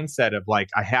scarcity mindset of like,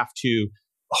 I have to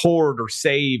hoard or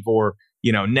save or,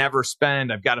 never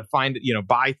spend. I've got to find,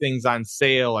 buy things on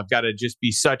sale. I've got to just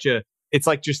be it's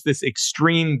like just this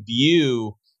extreme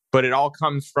view, but it all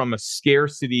comes from a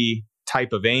scarcity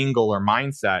type of angle or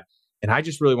mindset. And I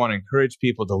just really want to encourage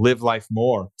people to live life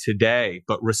more today,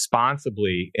 but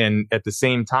responsibly. And at the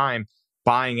same time,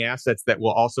 buying assets that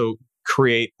will also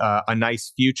create a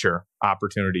nice future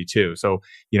opportunity too. So,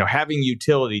 having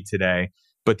utility today,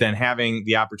 but then having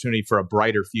the opportunity for a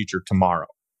brighter future tomorrow.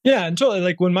 Yeah, and totally.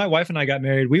 Like when my wife and I got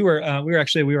married, we were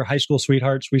high school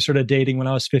sweethearts. We started dating when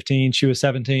I was 15. She was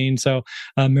 17. So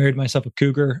I married myself a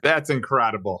cougar. That's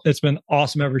incredible. It's been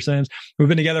awesome ever since. We've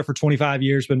been together for 25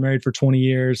 years, been married for 20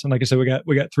 years. And like I said, we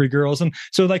got 3 girls. And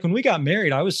so like when we got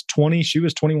married, I was 20, she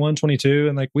was 21, 22.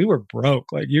 And like we were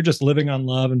broke. Like you're just living on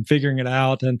love and figuring it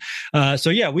out. And so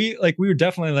yeah, we were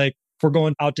definitely like, if we're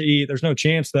going out to eat, there's no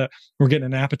chance that we're getting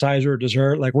an appetizer or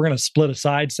dessert. Like we're going to split a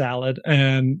side salad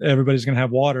and everybody's going to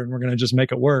have water and we're going to just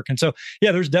make it work. And so,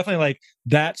 yeah, there's definitely like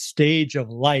that stage of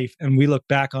life. And we look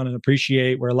back on and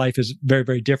appreciate where life is very,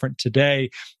 very different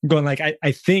today. Going like,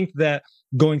 I think that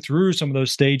going through some of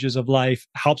those stages of life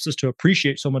helps us to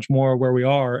appreciate so much more where we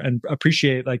are and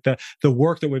appreciate like the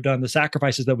work that we've done, the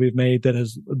sacrifices that we've made that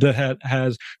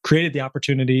has created the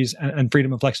opportunities and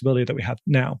freedom and flexibility that we have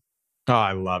now. Oh,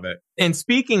 I love it. And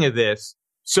speaking of this,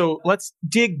 so let's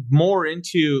dig more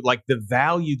into like the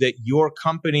value that your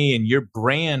company and your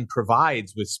brand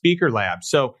provides with Speaker Lab.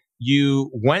 So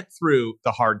you went through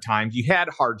the hard times, you had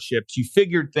hardships, you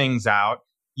figured things out,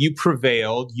 you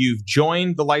prevailed, you've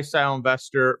joined the Lifestyle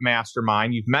Investor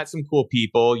Mastermind, you've met some cool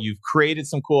people, you've created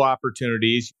some cool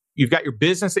opportunities, you've got your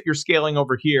business that you're scaling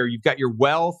over here, you've got your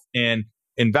wealth and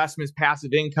investments,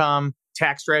 passive income,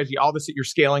 tax strategy, all this that you're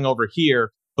scaling over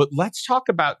here. But let's talk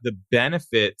about the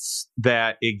benefits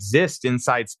that exist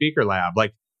inside Speaker Lab.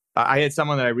 Like I had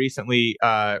someone that I recently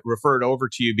referred over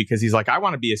to you because he's like, I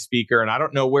want to be a speaker and I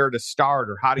don't know where to start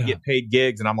or how to get paid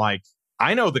gigs. And I'm like,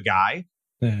 I know the guy.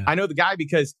 Yeah. I know the guy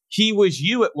because he was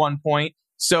you at one point.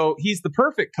 So he's the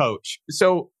perfect coach.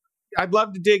 So I'd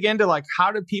love to dig into like,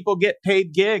 how do people get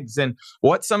paid gigs and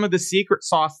what's some of the secret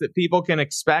sauce that people can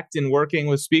expect in working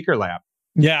with Speaker Lab?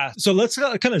 Yeah. So let's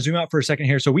kind of zoom out for a second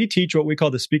here. So we teach what we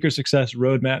call the Speaker Success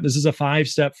Roadmap. This is a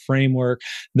 5-step framework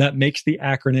that makes the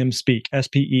acronym SPEAK,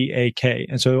 SPEAK.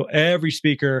 And so every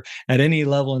speaker at any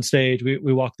level and stage,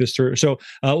 we walk this through. So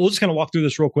we'll just kind of walk through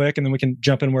this real quick and then we can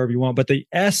jump in wherever you want. But the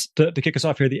S, to kick us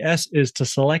off here, the S is to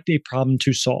select a problem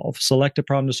to solve. Select a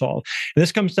problem to solve. And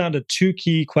this comes down to 2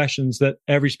 key questions that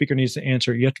every speaker needs to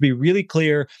answer. You have to be really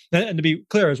clear, and to be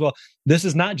clear as well, this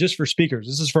is not just for speakers.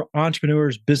 This is for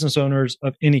entrepreneurs, business owners,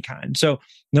 of any kind. So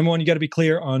number one, you got to be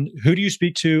clear on who do you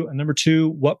speak to? And number two,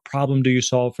 what problem do you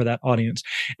solve for that audience?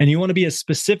 And you want to be as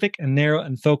specific and narrow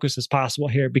and focused as possible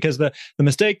here, because the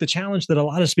mistake, the challenge that a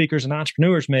lot of speakers and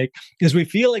entrepreneurs make is we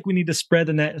feel like we need to spread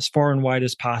the net as far and wide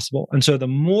as possible. And so the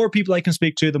more people I can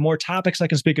speak to, the more topics I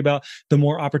can speak about, the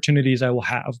more opportunities I will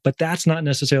have. But that's not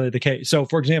necessarily the case. So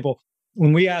for example,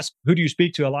 when we ask, who do you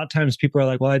speak to? A lot of times people are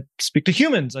like, well, I speak to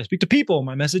humans. I speak to people.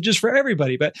 My message is for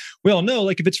everybody. But we all know,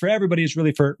 like, if it's for everybody, it's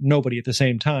really for nobody at the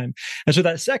same time. And so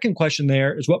that second question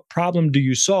there is, what problem do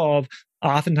you solve?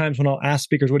 Oftentimes when I'll ask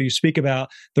speakers, what do you speak about?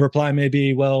 The reply may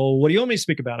be, well, what do you want me to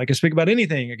speak about? I can speak about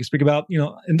anything. I can speak about,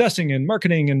 investing and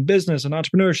marketing and business and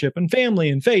entrepreneurship and family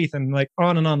and faith, and like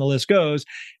on the list goes.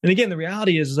 And again, the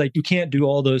reality is like, you can't do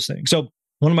all those things. So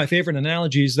one of my favorite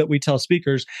analogies that we tell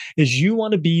speakers is you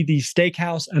want to be the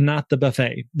steakhouse and not the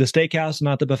buffet. The steakhouse and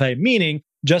not the buffet, meaning,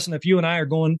 Justin, if you and I are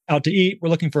going out to eat, we're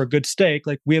looking for a good steak,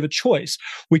 like we have a choice.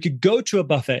 We could go to a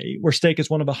buffet where steak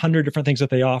is one of 100 different things that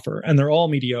they offer, and they're all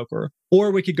mediocre.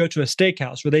 Or we could go to a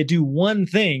steakhouse where they do one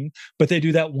thing, but they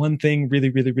do that one thing really,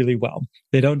 really, really well.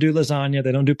 They don't do lasagna.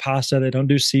 They don't do pasta. They don't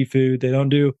do seafood. They don't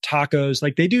do tacos.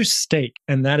 Like, they do steak,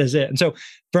 and that is it. And so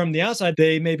from the outside,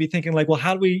 they may be thinking like, well,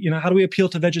 how do we appeal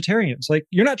to vegetarians? Like,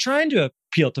 you're not trying to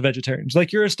appeal to vegetarians.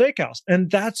 Like, you're a steakhouse, and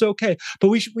that's okay. But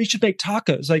we should make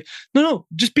tacos. Like, no,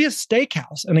 just be a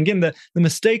steakhouse. And again, the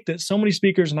mistake that so many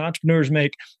speakers and entrepreneurs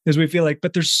make is we feel like,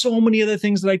 but there's so many other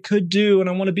things that I could do, and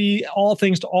I want to be all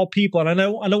things to all people, and I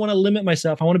don't want to limit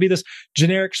myself. I want to be this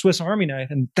generic Swiss Army knife,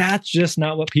 and that's just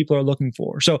not what people are looking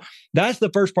for. So that's the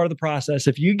first part of the process.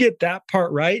 If you get that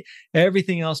part right,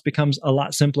 everything else becomes a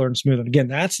lot simpler and smoother. And again,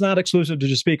 that's not exclusive to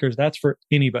just speakers. That's for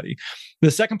anybody.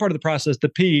 The second part of the process, the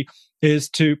P, is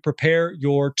to prepare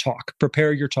your talk.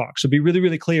 Prepare your talk. So be really,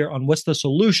 really clear on what's the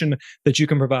solution that you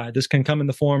can provide. This can come in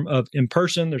the form of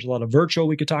in-person. There's a lot of virtual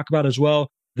we could talk about as well.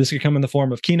 This could come in the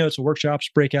form of keynotes, workshops,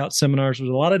 breakout seminars. There's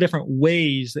a lot of different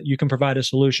ways that you can provide a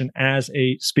solution as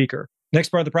a speaker. Next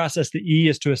part of the process, the E,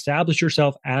 is to establish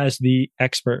yourself as the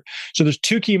expert. So there's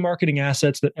two key marketing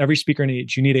assets that every speaker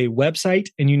needs. You need a website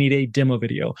and you need a demo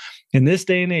video. In this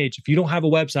day and age, if you don't have a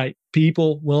website,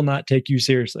 people will not take you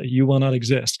seriously. You will not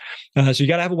exist. So you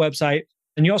got to have a website.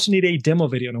 And you also need a demo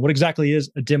video. Now, what exactly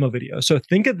is a demo video? So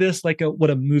think of this like what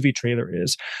a movie trailer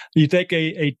is. You take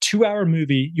a 2-hour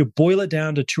movie, you boil it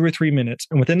down to 2 or 3 minutes.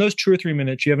 And within those 2 or 3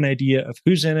 minutes, you have an idea of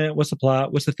who's in it, what's the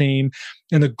plot, what's the theme.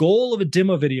 And the goal of a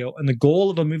demo video and the goal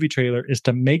of a movie trailer is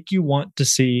to make you want to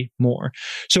see more.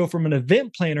 So from an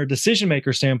event planner, decision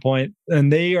maker standpoint,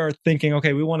 and they are thinking,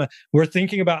 okay, we're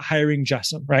thinking about hiring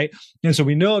Justin, right? And so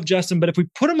we know of Justin, but if we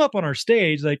put him up on our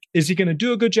stage, like, is he going to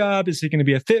do a good job? Is he going to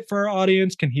be a fit for our audience?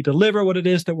 Can he deliver what it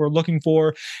is that we're looking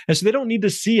for? And so they don't need to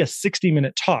see a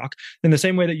 60-minute talk in the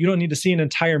same way that you don't need to see an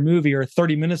entire movie or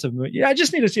 30 minutes of movie. Yeah, I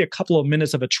just need to see a couple of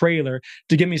minutes of a trailer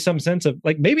to give me some sense of,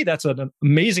 like, maybe that's an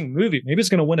amazing movie. Maybe it's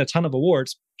going to win a ton of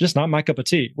awards, just not my cup of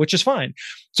tea, which is fine.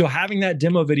 So having that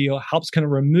demo video helps kind of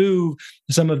remove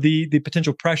some of the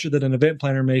potential pressure that an event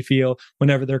planner may feel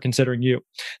whenever they're considering you.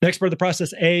 Next part of the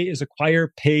process, A, is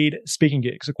acquire paid speaking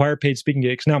gigs. Acquire paid speaking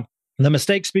gigs. Now, the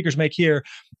mistake speakers make here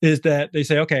is that they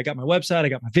say, okay, I got my website, I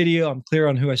got my video, I'm clear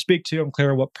on who I speak to, I'm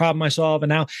clear on what problem I solve. And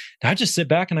now I just sit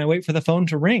back and I wait for the phone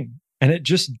to ring. And it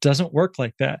just doesn't work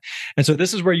like that. And so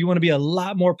this is where you want to be a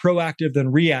lot more proactive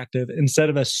than reactive. Instead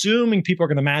of assuming people are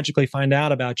going to magically find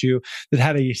out about you, that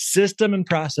have a system and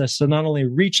process to not only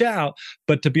reach out,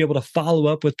 but to be able to follow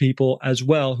up with people as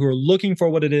well who are looking for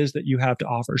what it is that you have to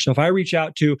offer. So if I reach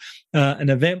out to an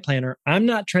event planner, I'm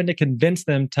not trying to convince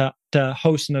them to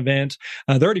host an event.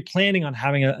 They're already planning on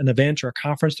having an event or a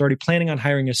conference. They're already planning on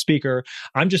hiring a speaker.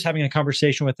 I'm just having a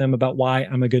conversation with them about why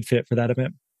I'm a good fit for that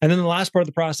event. And then the last part of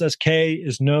the process, K,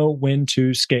 is know when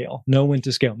to scale. Know when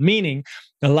to scale, meaning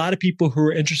a lot of people who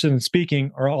are interested in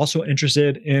speaking are also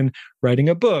interested in writing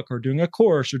a book or doing a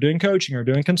course or doing coaching or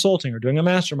doing consulting or doing a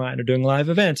mastermind or doing live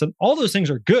events. And all those things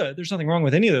are good. There's nothing wrong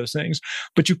with any of those things,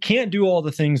 but you can't do all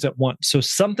the things at once. So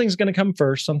something's going to come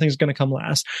first, something's going to come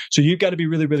last. So you've got to be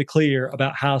really, really clear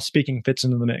about how speaking fits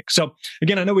into the mix. So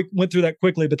again, I know we went through that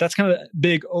quickly, but that's kind of a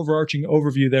big overarching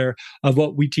overview there of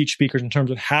what we teach speakers in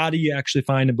terms of how do you actually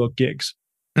find and book gigs.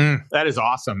 That is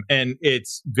awesome. And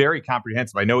it's very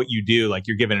comprehensive. I know what you do, like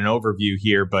you're giving an overview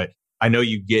here, but I know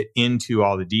you get into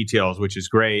all the details, which is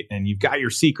great. And you've got your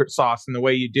secret sauce in the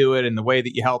way you do it and the way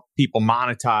that you help people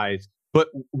monetize. But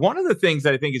one of the things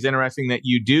that I think is interesting that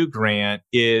you do, Grant,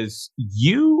 is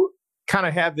you kind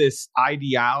of have this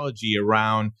ideology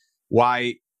around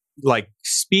why like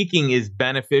speaking is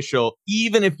beneficial,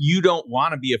 even if you don't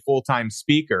want to be a full-time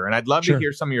speaker. And I'd love to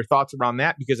hear some of your thoughts around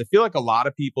that, because I feel like a lot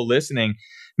of people listening,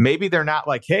 maybe they're not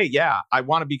like, hey, yeah, I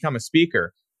want to become a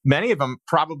speaker. Many of them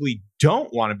probably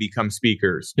don't want to become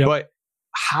speakers, but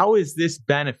how is this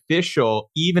beneficial,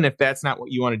 even if that's not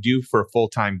what you want to do for a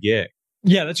full-time gig?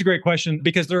 Yeah, that's a great question,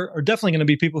 because there are definitely going to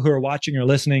be people who are watching or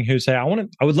listening who say, I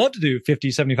would love to do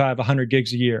 50, 75, 100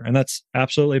 gigs a year. And that's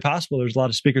absolutely possible. There's a lot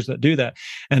of speakers that do that.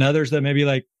 And others that may be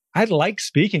like, I like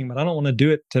speaking, but I don't want to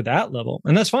do it to that level.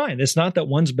 And that's fine. It's not that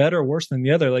one's better or worse than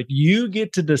the other. Like, you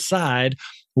get to decide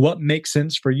what makes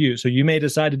sense for you. So you may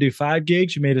decide to do 5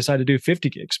 gigs, you may decide to do 50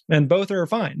 gigs, and both are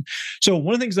fine. So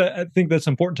one of the things that I think that's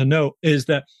important to note is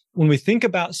that when we think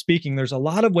about speaking, there's a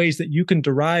lot of ways that you can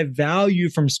derive value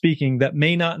from speaking that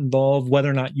may not involve whether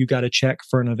or not you got a check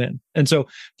for an event. And so,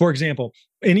 for example,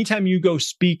 anytime you go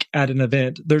speak at an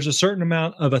event, there's a certain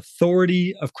amount of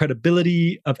authority, of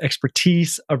credibility, of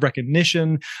expertise, of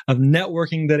recognition, of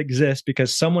networking that exists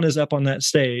because someone is up on that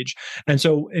stage. And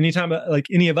so anytime like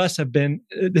any of us have been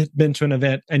to an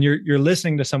event and you're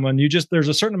listening to someone, there's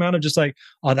a certain amount of just like,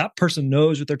 oh, that person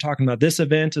knows what they're talking about. This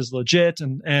event is legit.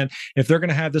 And if they're going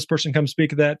to have this person come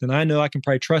speak at that, then I know I can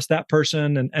probably trust that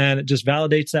person, and it just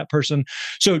validates that person.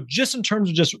 So just in terms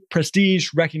of just prestige,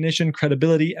 recognition,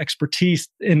 credibility, expertise,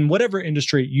 in whatever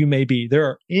industry you may be, there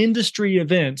are industry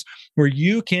events where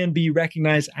you can be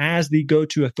recognized as the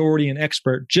go-to authority and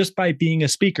expert just by being a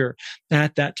speaker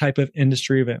at that type of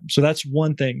industry event. So that's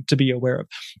one thing to be aware of.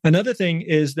 Another thing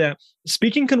is that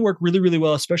speaking can work really, really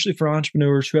well, especially for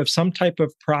entrepreneurs who have some type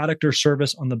of product or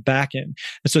service on the back end.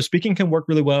 And so speaking can work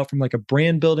really well from like a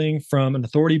brand building, from an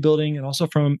authority building, and also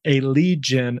from a lead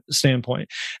gen standpoint.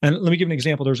 And let me give an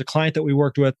example. There was a client that we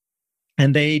worked with,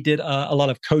 and they did a lot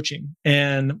of coaching.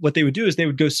 And what they would do is they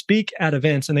would go speak at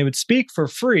events, and they would speak for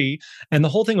free. And the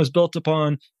whole thing was built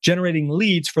upon generating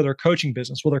leads for their coaching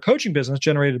business. Well, their coaching business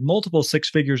generated multiple 6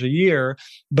 figures a year,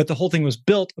 but the whole thing was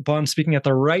built upon speaking at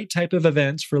the right type of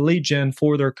events for lead gen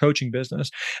for their coaching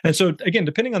business. And so again,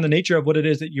 depending on the nature of what it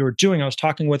is that you're doing, I was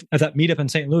talking with, at that meetup in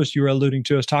St. Louis you were alluding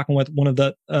to, I was talking with one of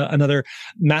the, another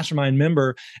mastermind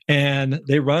member, and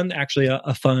they run actually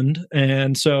a fund.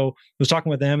 And so I was talking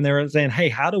with them, and they were saying, hey,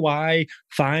 how do I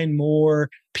find more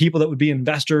people that would be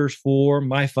investors for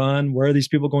my fund? Where are these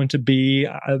people going to be?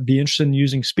 I'd be interested in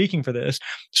using speaking for this.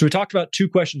 So we talked about 2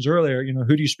 questions earlier,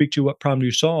 who do you speak to? What problem do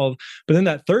you solve? But then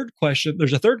that third question,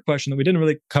 there's a third question that we didn't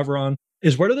really cover on,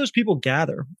 is where do those people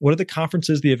gather? What are the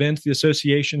conferences, the events, the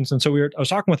associations? And so I was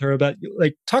talking with her about,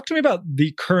 like, talk to me about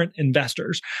the current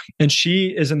investors. And she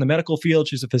is in the medical field.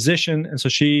 She's a physician. And so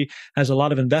she has a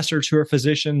lot of investors who are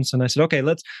physicians. And I said, okay,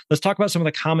 let's talk about some of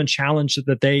the common challenges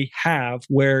that they have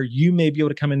where you may be able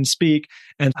to come in and speak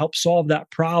and help solve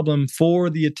that problem for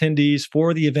the attendees,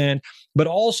 for the event. But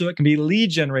also it can be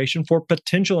lead generation for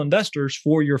potential investors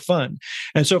for your fund.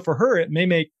 And so for her,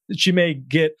 she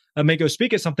may go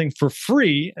speak at something for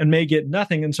free and may get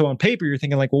nothing. And so on paper, you're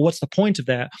thinking like, well, what's the point of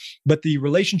that? But the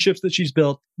relationships that she's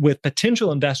built with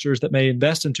potential investors that may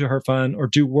invest into her fund or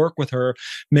do work with her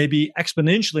may be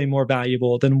exponentially more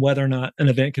valuable than whether or not an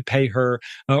event could pay her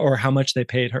or how much they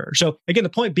paid her. So again, the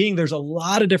point being, there's a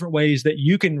lot of different ways that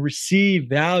you can receive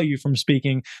value from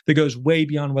speaking that goes way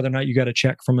beyond whether or not you got a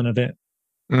check from an event.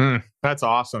 That's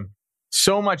awesome.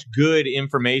 So much good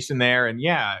information there. And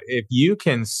yeah, if you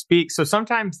can speak, so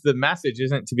sometimes the message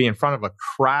isn't to be in front of a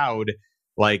crowd,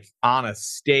 like on a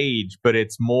stage, but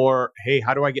it's more, hey,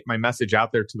 how do I get my message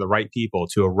out there to the right people,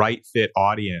 to a right fit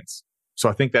audience? So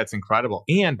I think that's incredible.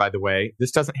 And by the way,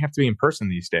 this doesn't have to be in person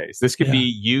these days. This could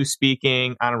be you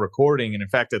speaking on a recording. And in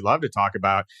fact, I'd love to talk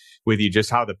about with you just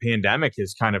how the pandemic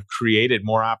has kind of created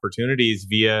more opportunities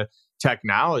via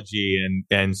technology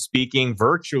and speaking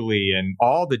virtually, and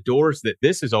all the doors that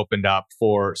this has opened up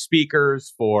for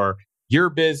speakers, for your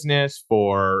business,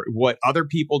 for what other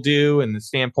people do, and the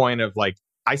standpoint of, like,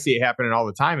 I see it happening all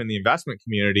the time in the investment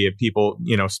community of people,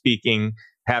 speaking,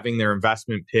 having their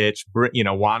investment pitch,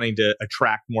 wanting to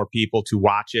attract more people to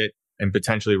watch it and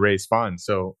potentially raise funds.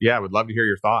 So yeah, I would love to hear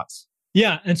your thoughts.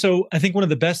 Yeah. And so I think one of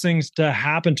the best things to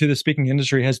happen to the speaking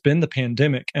industry has been the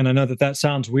pandemic. And I know that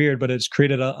sounds weird, but it's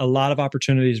created a lot of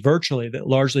opportunities virtually that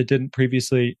largely didn't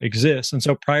previously exist. And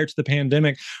so prior to the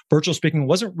pandemic, virtual speaking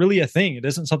wasn't really a thing. It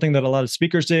isn't something that a lot of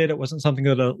speakers did. It wasn't something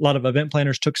that a lot of event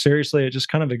planners took seriously. It just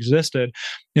kind of existed.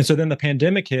 And so then the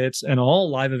pandemic hits and all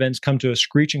live events come to a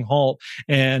screeching halt,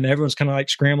 and everyone's kind of like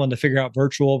scrambling to figure out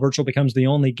virtual. Virtual becomes the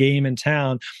only game in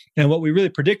town. And what we really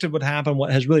predicted would happen,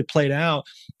 what has really played out,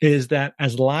 is that that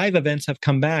as live events have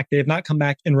come back, they have not come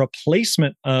back in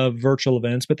replacement of virtual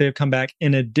events, but they have come back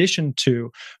in addition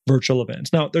to virtual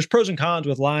events. Now, there's pros and cons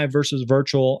with live versus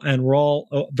virtual, and we're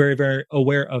all very, very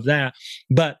aware of that.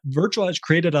 But virtual has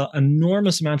created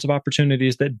enormous amounts of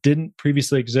opportunities that didn't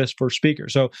previously exist for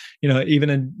speakers. So, even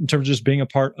in terms of just being a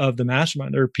part of the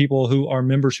mastermind, there are people who are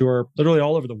members who are literally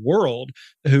all over the world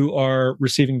who are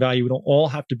receiving value. We don't all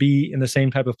have to be in the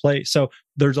same type of place. So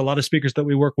there's a lot of speakers that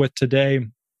we work with today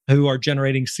who are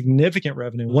generating significant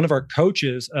revenue. One of our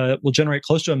coaches will generate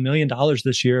close to $1 million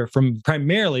this year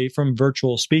primarily from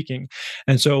virtual speaking.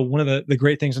 And so one of the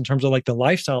great things in terms of like the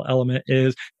lifestyle element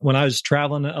is when I was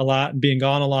traveling a lot and being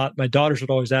gone a lot, my daughters would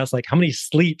always ask like, how many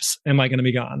sleeps am I going to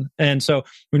be gone? And so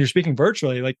when you're speaking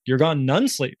virtually, like you're gone none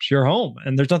sleeps, you're home,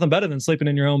 and there's nothing better than sleeping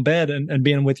in your own bed and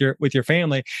being with your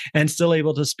family and still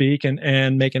able to speak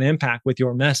and make an impact with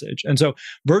your message. And so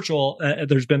virtual,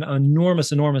 there's been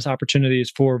enormous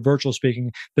opportunities for virtual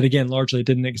speaking that, again, largely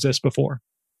didn't exist before.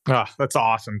 Oh, that's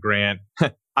awesome, Grant.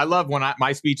 I love when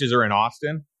my speeches are in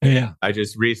Austin. Yeah. I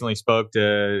just recently spoke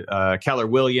to Keller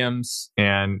Williams,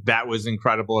 and that was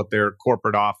incredible at their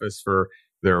corporate office for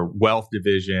their wealth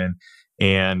division.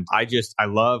 And I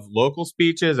love local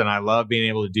speeches, and I love being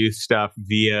able to do stuff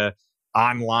via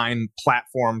online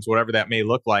platforms, whatever that may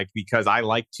look like, because I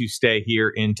like to stay here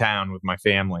in town with my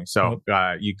family. So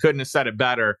you couldn't have said it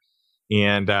better.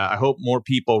 And I hope more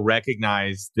people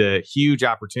recognize the huge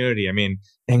opportunity. I mean,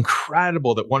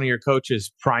 incredible that one of your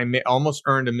coaches almost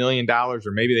earned $1 million, or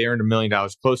maybe they earned $1 million,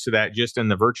 close to that, just in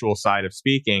the virtual side of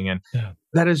speaking. And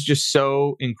that is just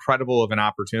so incredible of an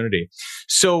opportunity.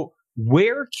 So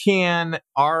where can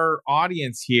our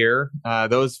audience here,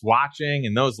 those watching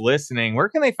and those listening, where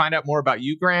can they find out more about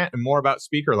you, Grant, and more about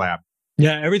Speaker Lab?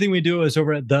 Yeah, everything we do is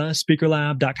over at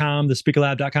thespeakerlab.com,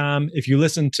 thespeakerlab.com. If you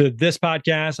listen to this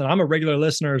podcast, and I'm a regular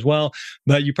listener as well,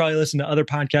 but you probably listen to other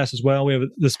podcasts as well. We have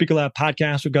the Speaker Lab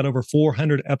podcast. We've got over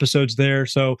 400 episodes there.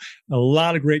 So a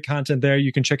lot of great content there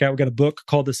you can check out. We've got a book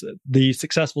called The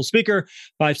Successful Speaker,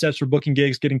 5 Steps for Booking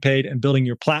Gigs, Getting Paid, and Building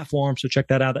Your Platform. So check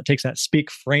that out. That takes that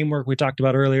speak framework we talked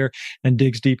about earlier and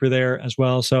digs deeper there as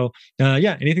well. So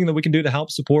anything that we can do to help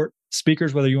support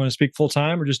speakers, whether you want to speak full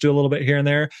time or just do a little bit here and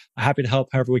there, happy to help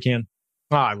however we can.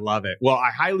 Oh, I love it. Well,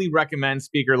 I highly recommend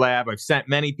Speaker Lab. I've sent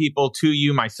many people to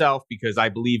you myself because I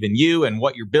believe in you and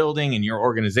what you're building and your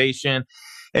organization.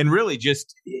 And really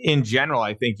just in general,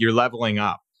 I think you're leveling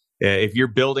up. If you're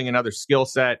building another skill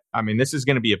set, I mean, this is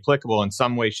going to be applicable in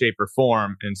some way, shape, or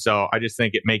form. And so I just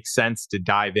think it makes sense to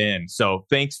dive in. So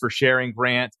thanks for sharing,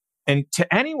 Grant. And to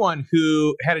anyone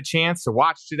who had a chance to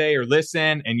watch today or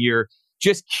listen, and you're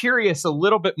just curious a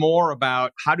little bit more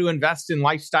about how to invest in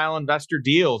lifestyle investor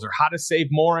deals, or how to save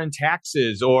more in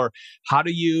taxes, or how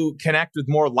do you connect with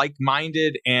more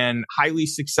like-minded and highly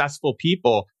successful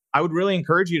people, I would really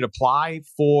encourage you to apply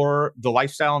for the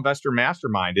Lifestyle Investor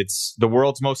Mastermind. It's the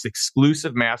world's most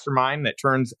exclusive mastermind that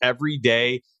turns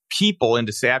everyday people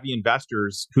into savvy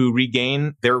investors who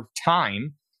regain their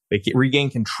time. They regain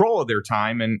control of their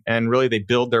time, and really they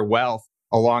build their wealth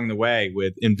along the way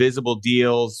with invisible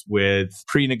deals, with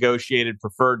pre-negotiated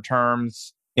preferred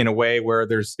terms in a way where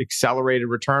there's accelerated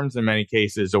returns in many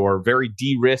cases, or very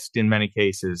de-risked in many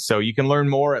cases. So you can learn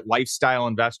more at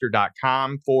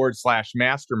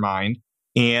lifestyleinvestor.com/mastermind.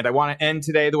 And I want to end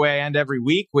today the way I end every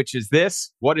week, which is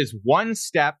this: what is one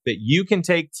step that you can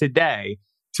take today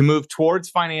to move towards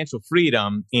financial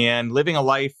freedom and living a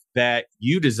life that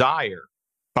you desire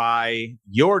by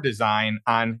your design,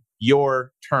 on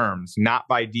your terms, not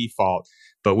by default,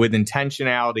 but with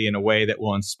intentionality in a way that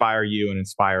will inspire you and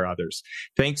inspire others?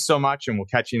 Thanks so much, and we'll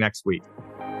catch you next week.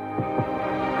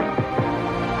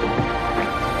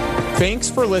 Thanks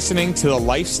for listening to the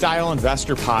Lifestyle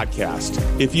Investor Podcast.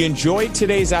 If you enjoyed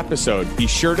today's episode, be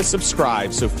sure to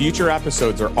subscribe so future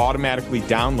episodes are automatically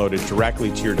downloaded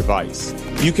directly to your device.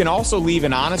 You can also leave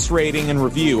an honest rating and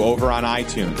review over on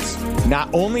iTunes.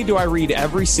 Not only do I read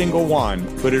every single one,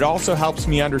 but it also helps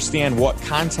me understand what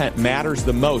content matters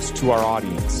the most to our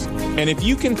audience. And if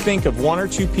you can think of one or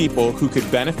two people who could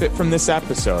benefit from this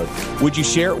episode, would you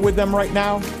share it with them right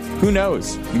now? Who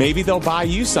knows? Maybe they'll buy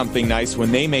you something nice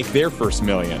when they make their first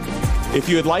million. If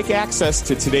you would like access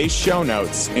to today's show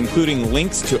notes, including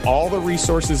links to all the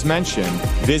resources mentioned,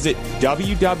 visit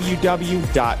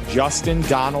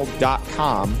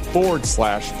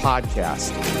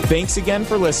www.justindonald.com/podcast. Thanks again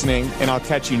for listening, and I'll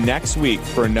catch you next week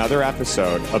for another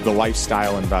episode of The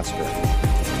Lifestyle Investor.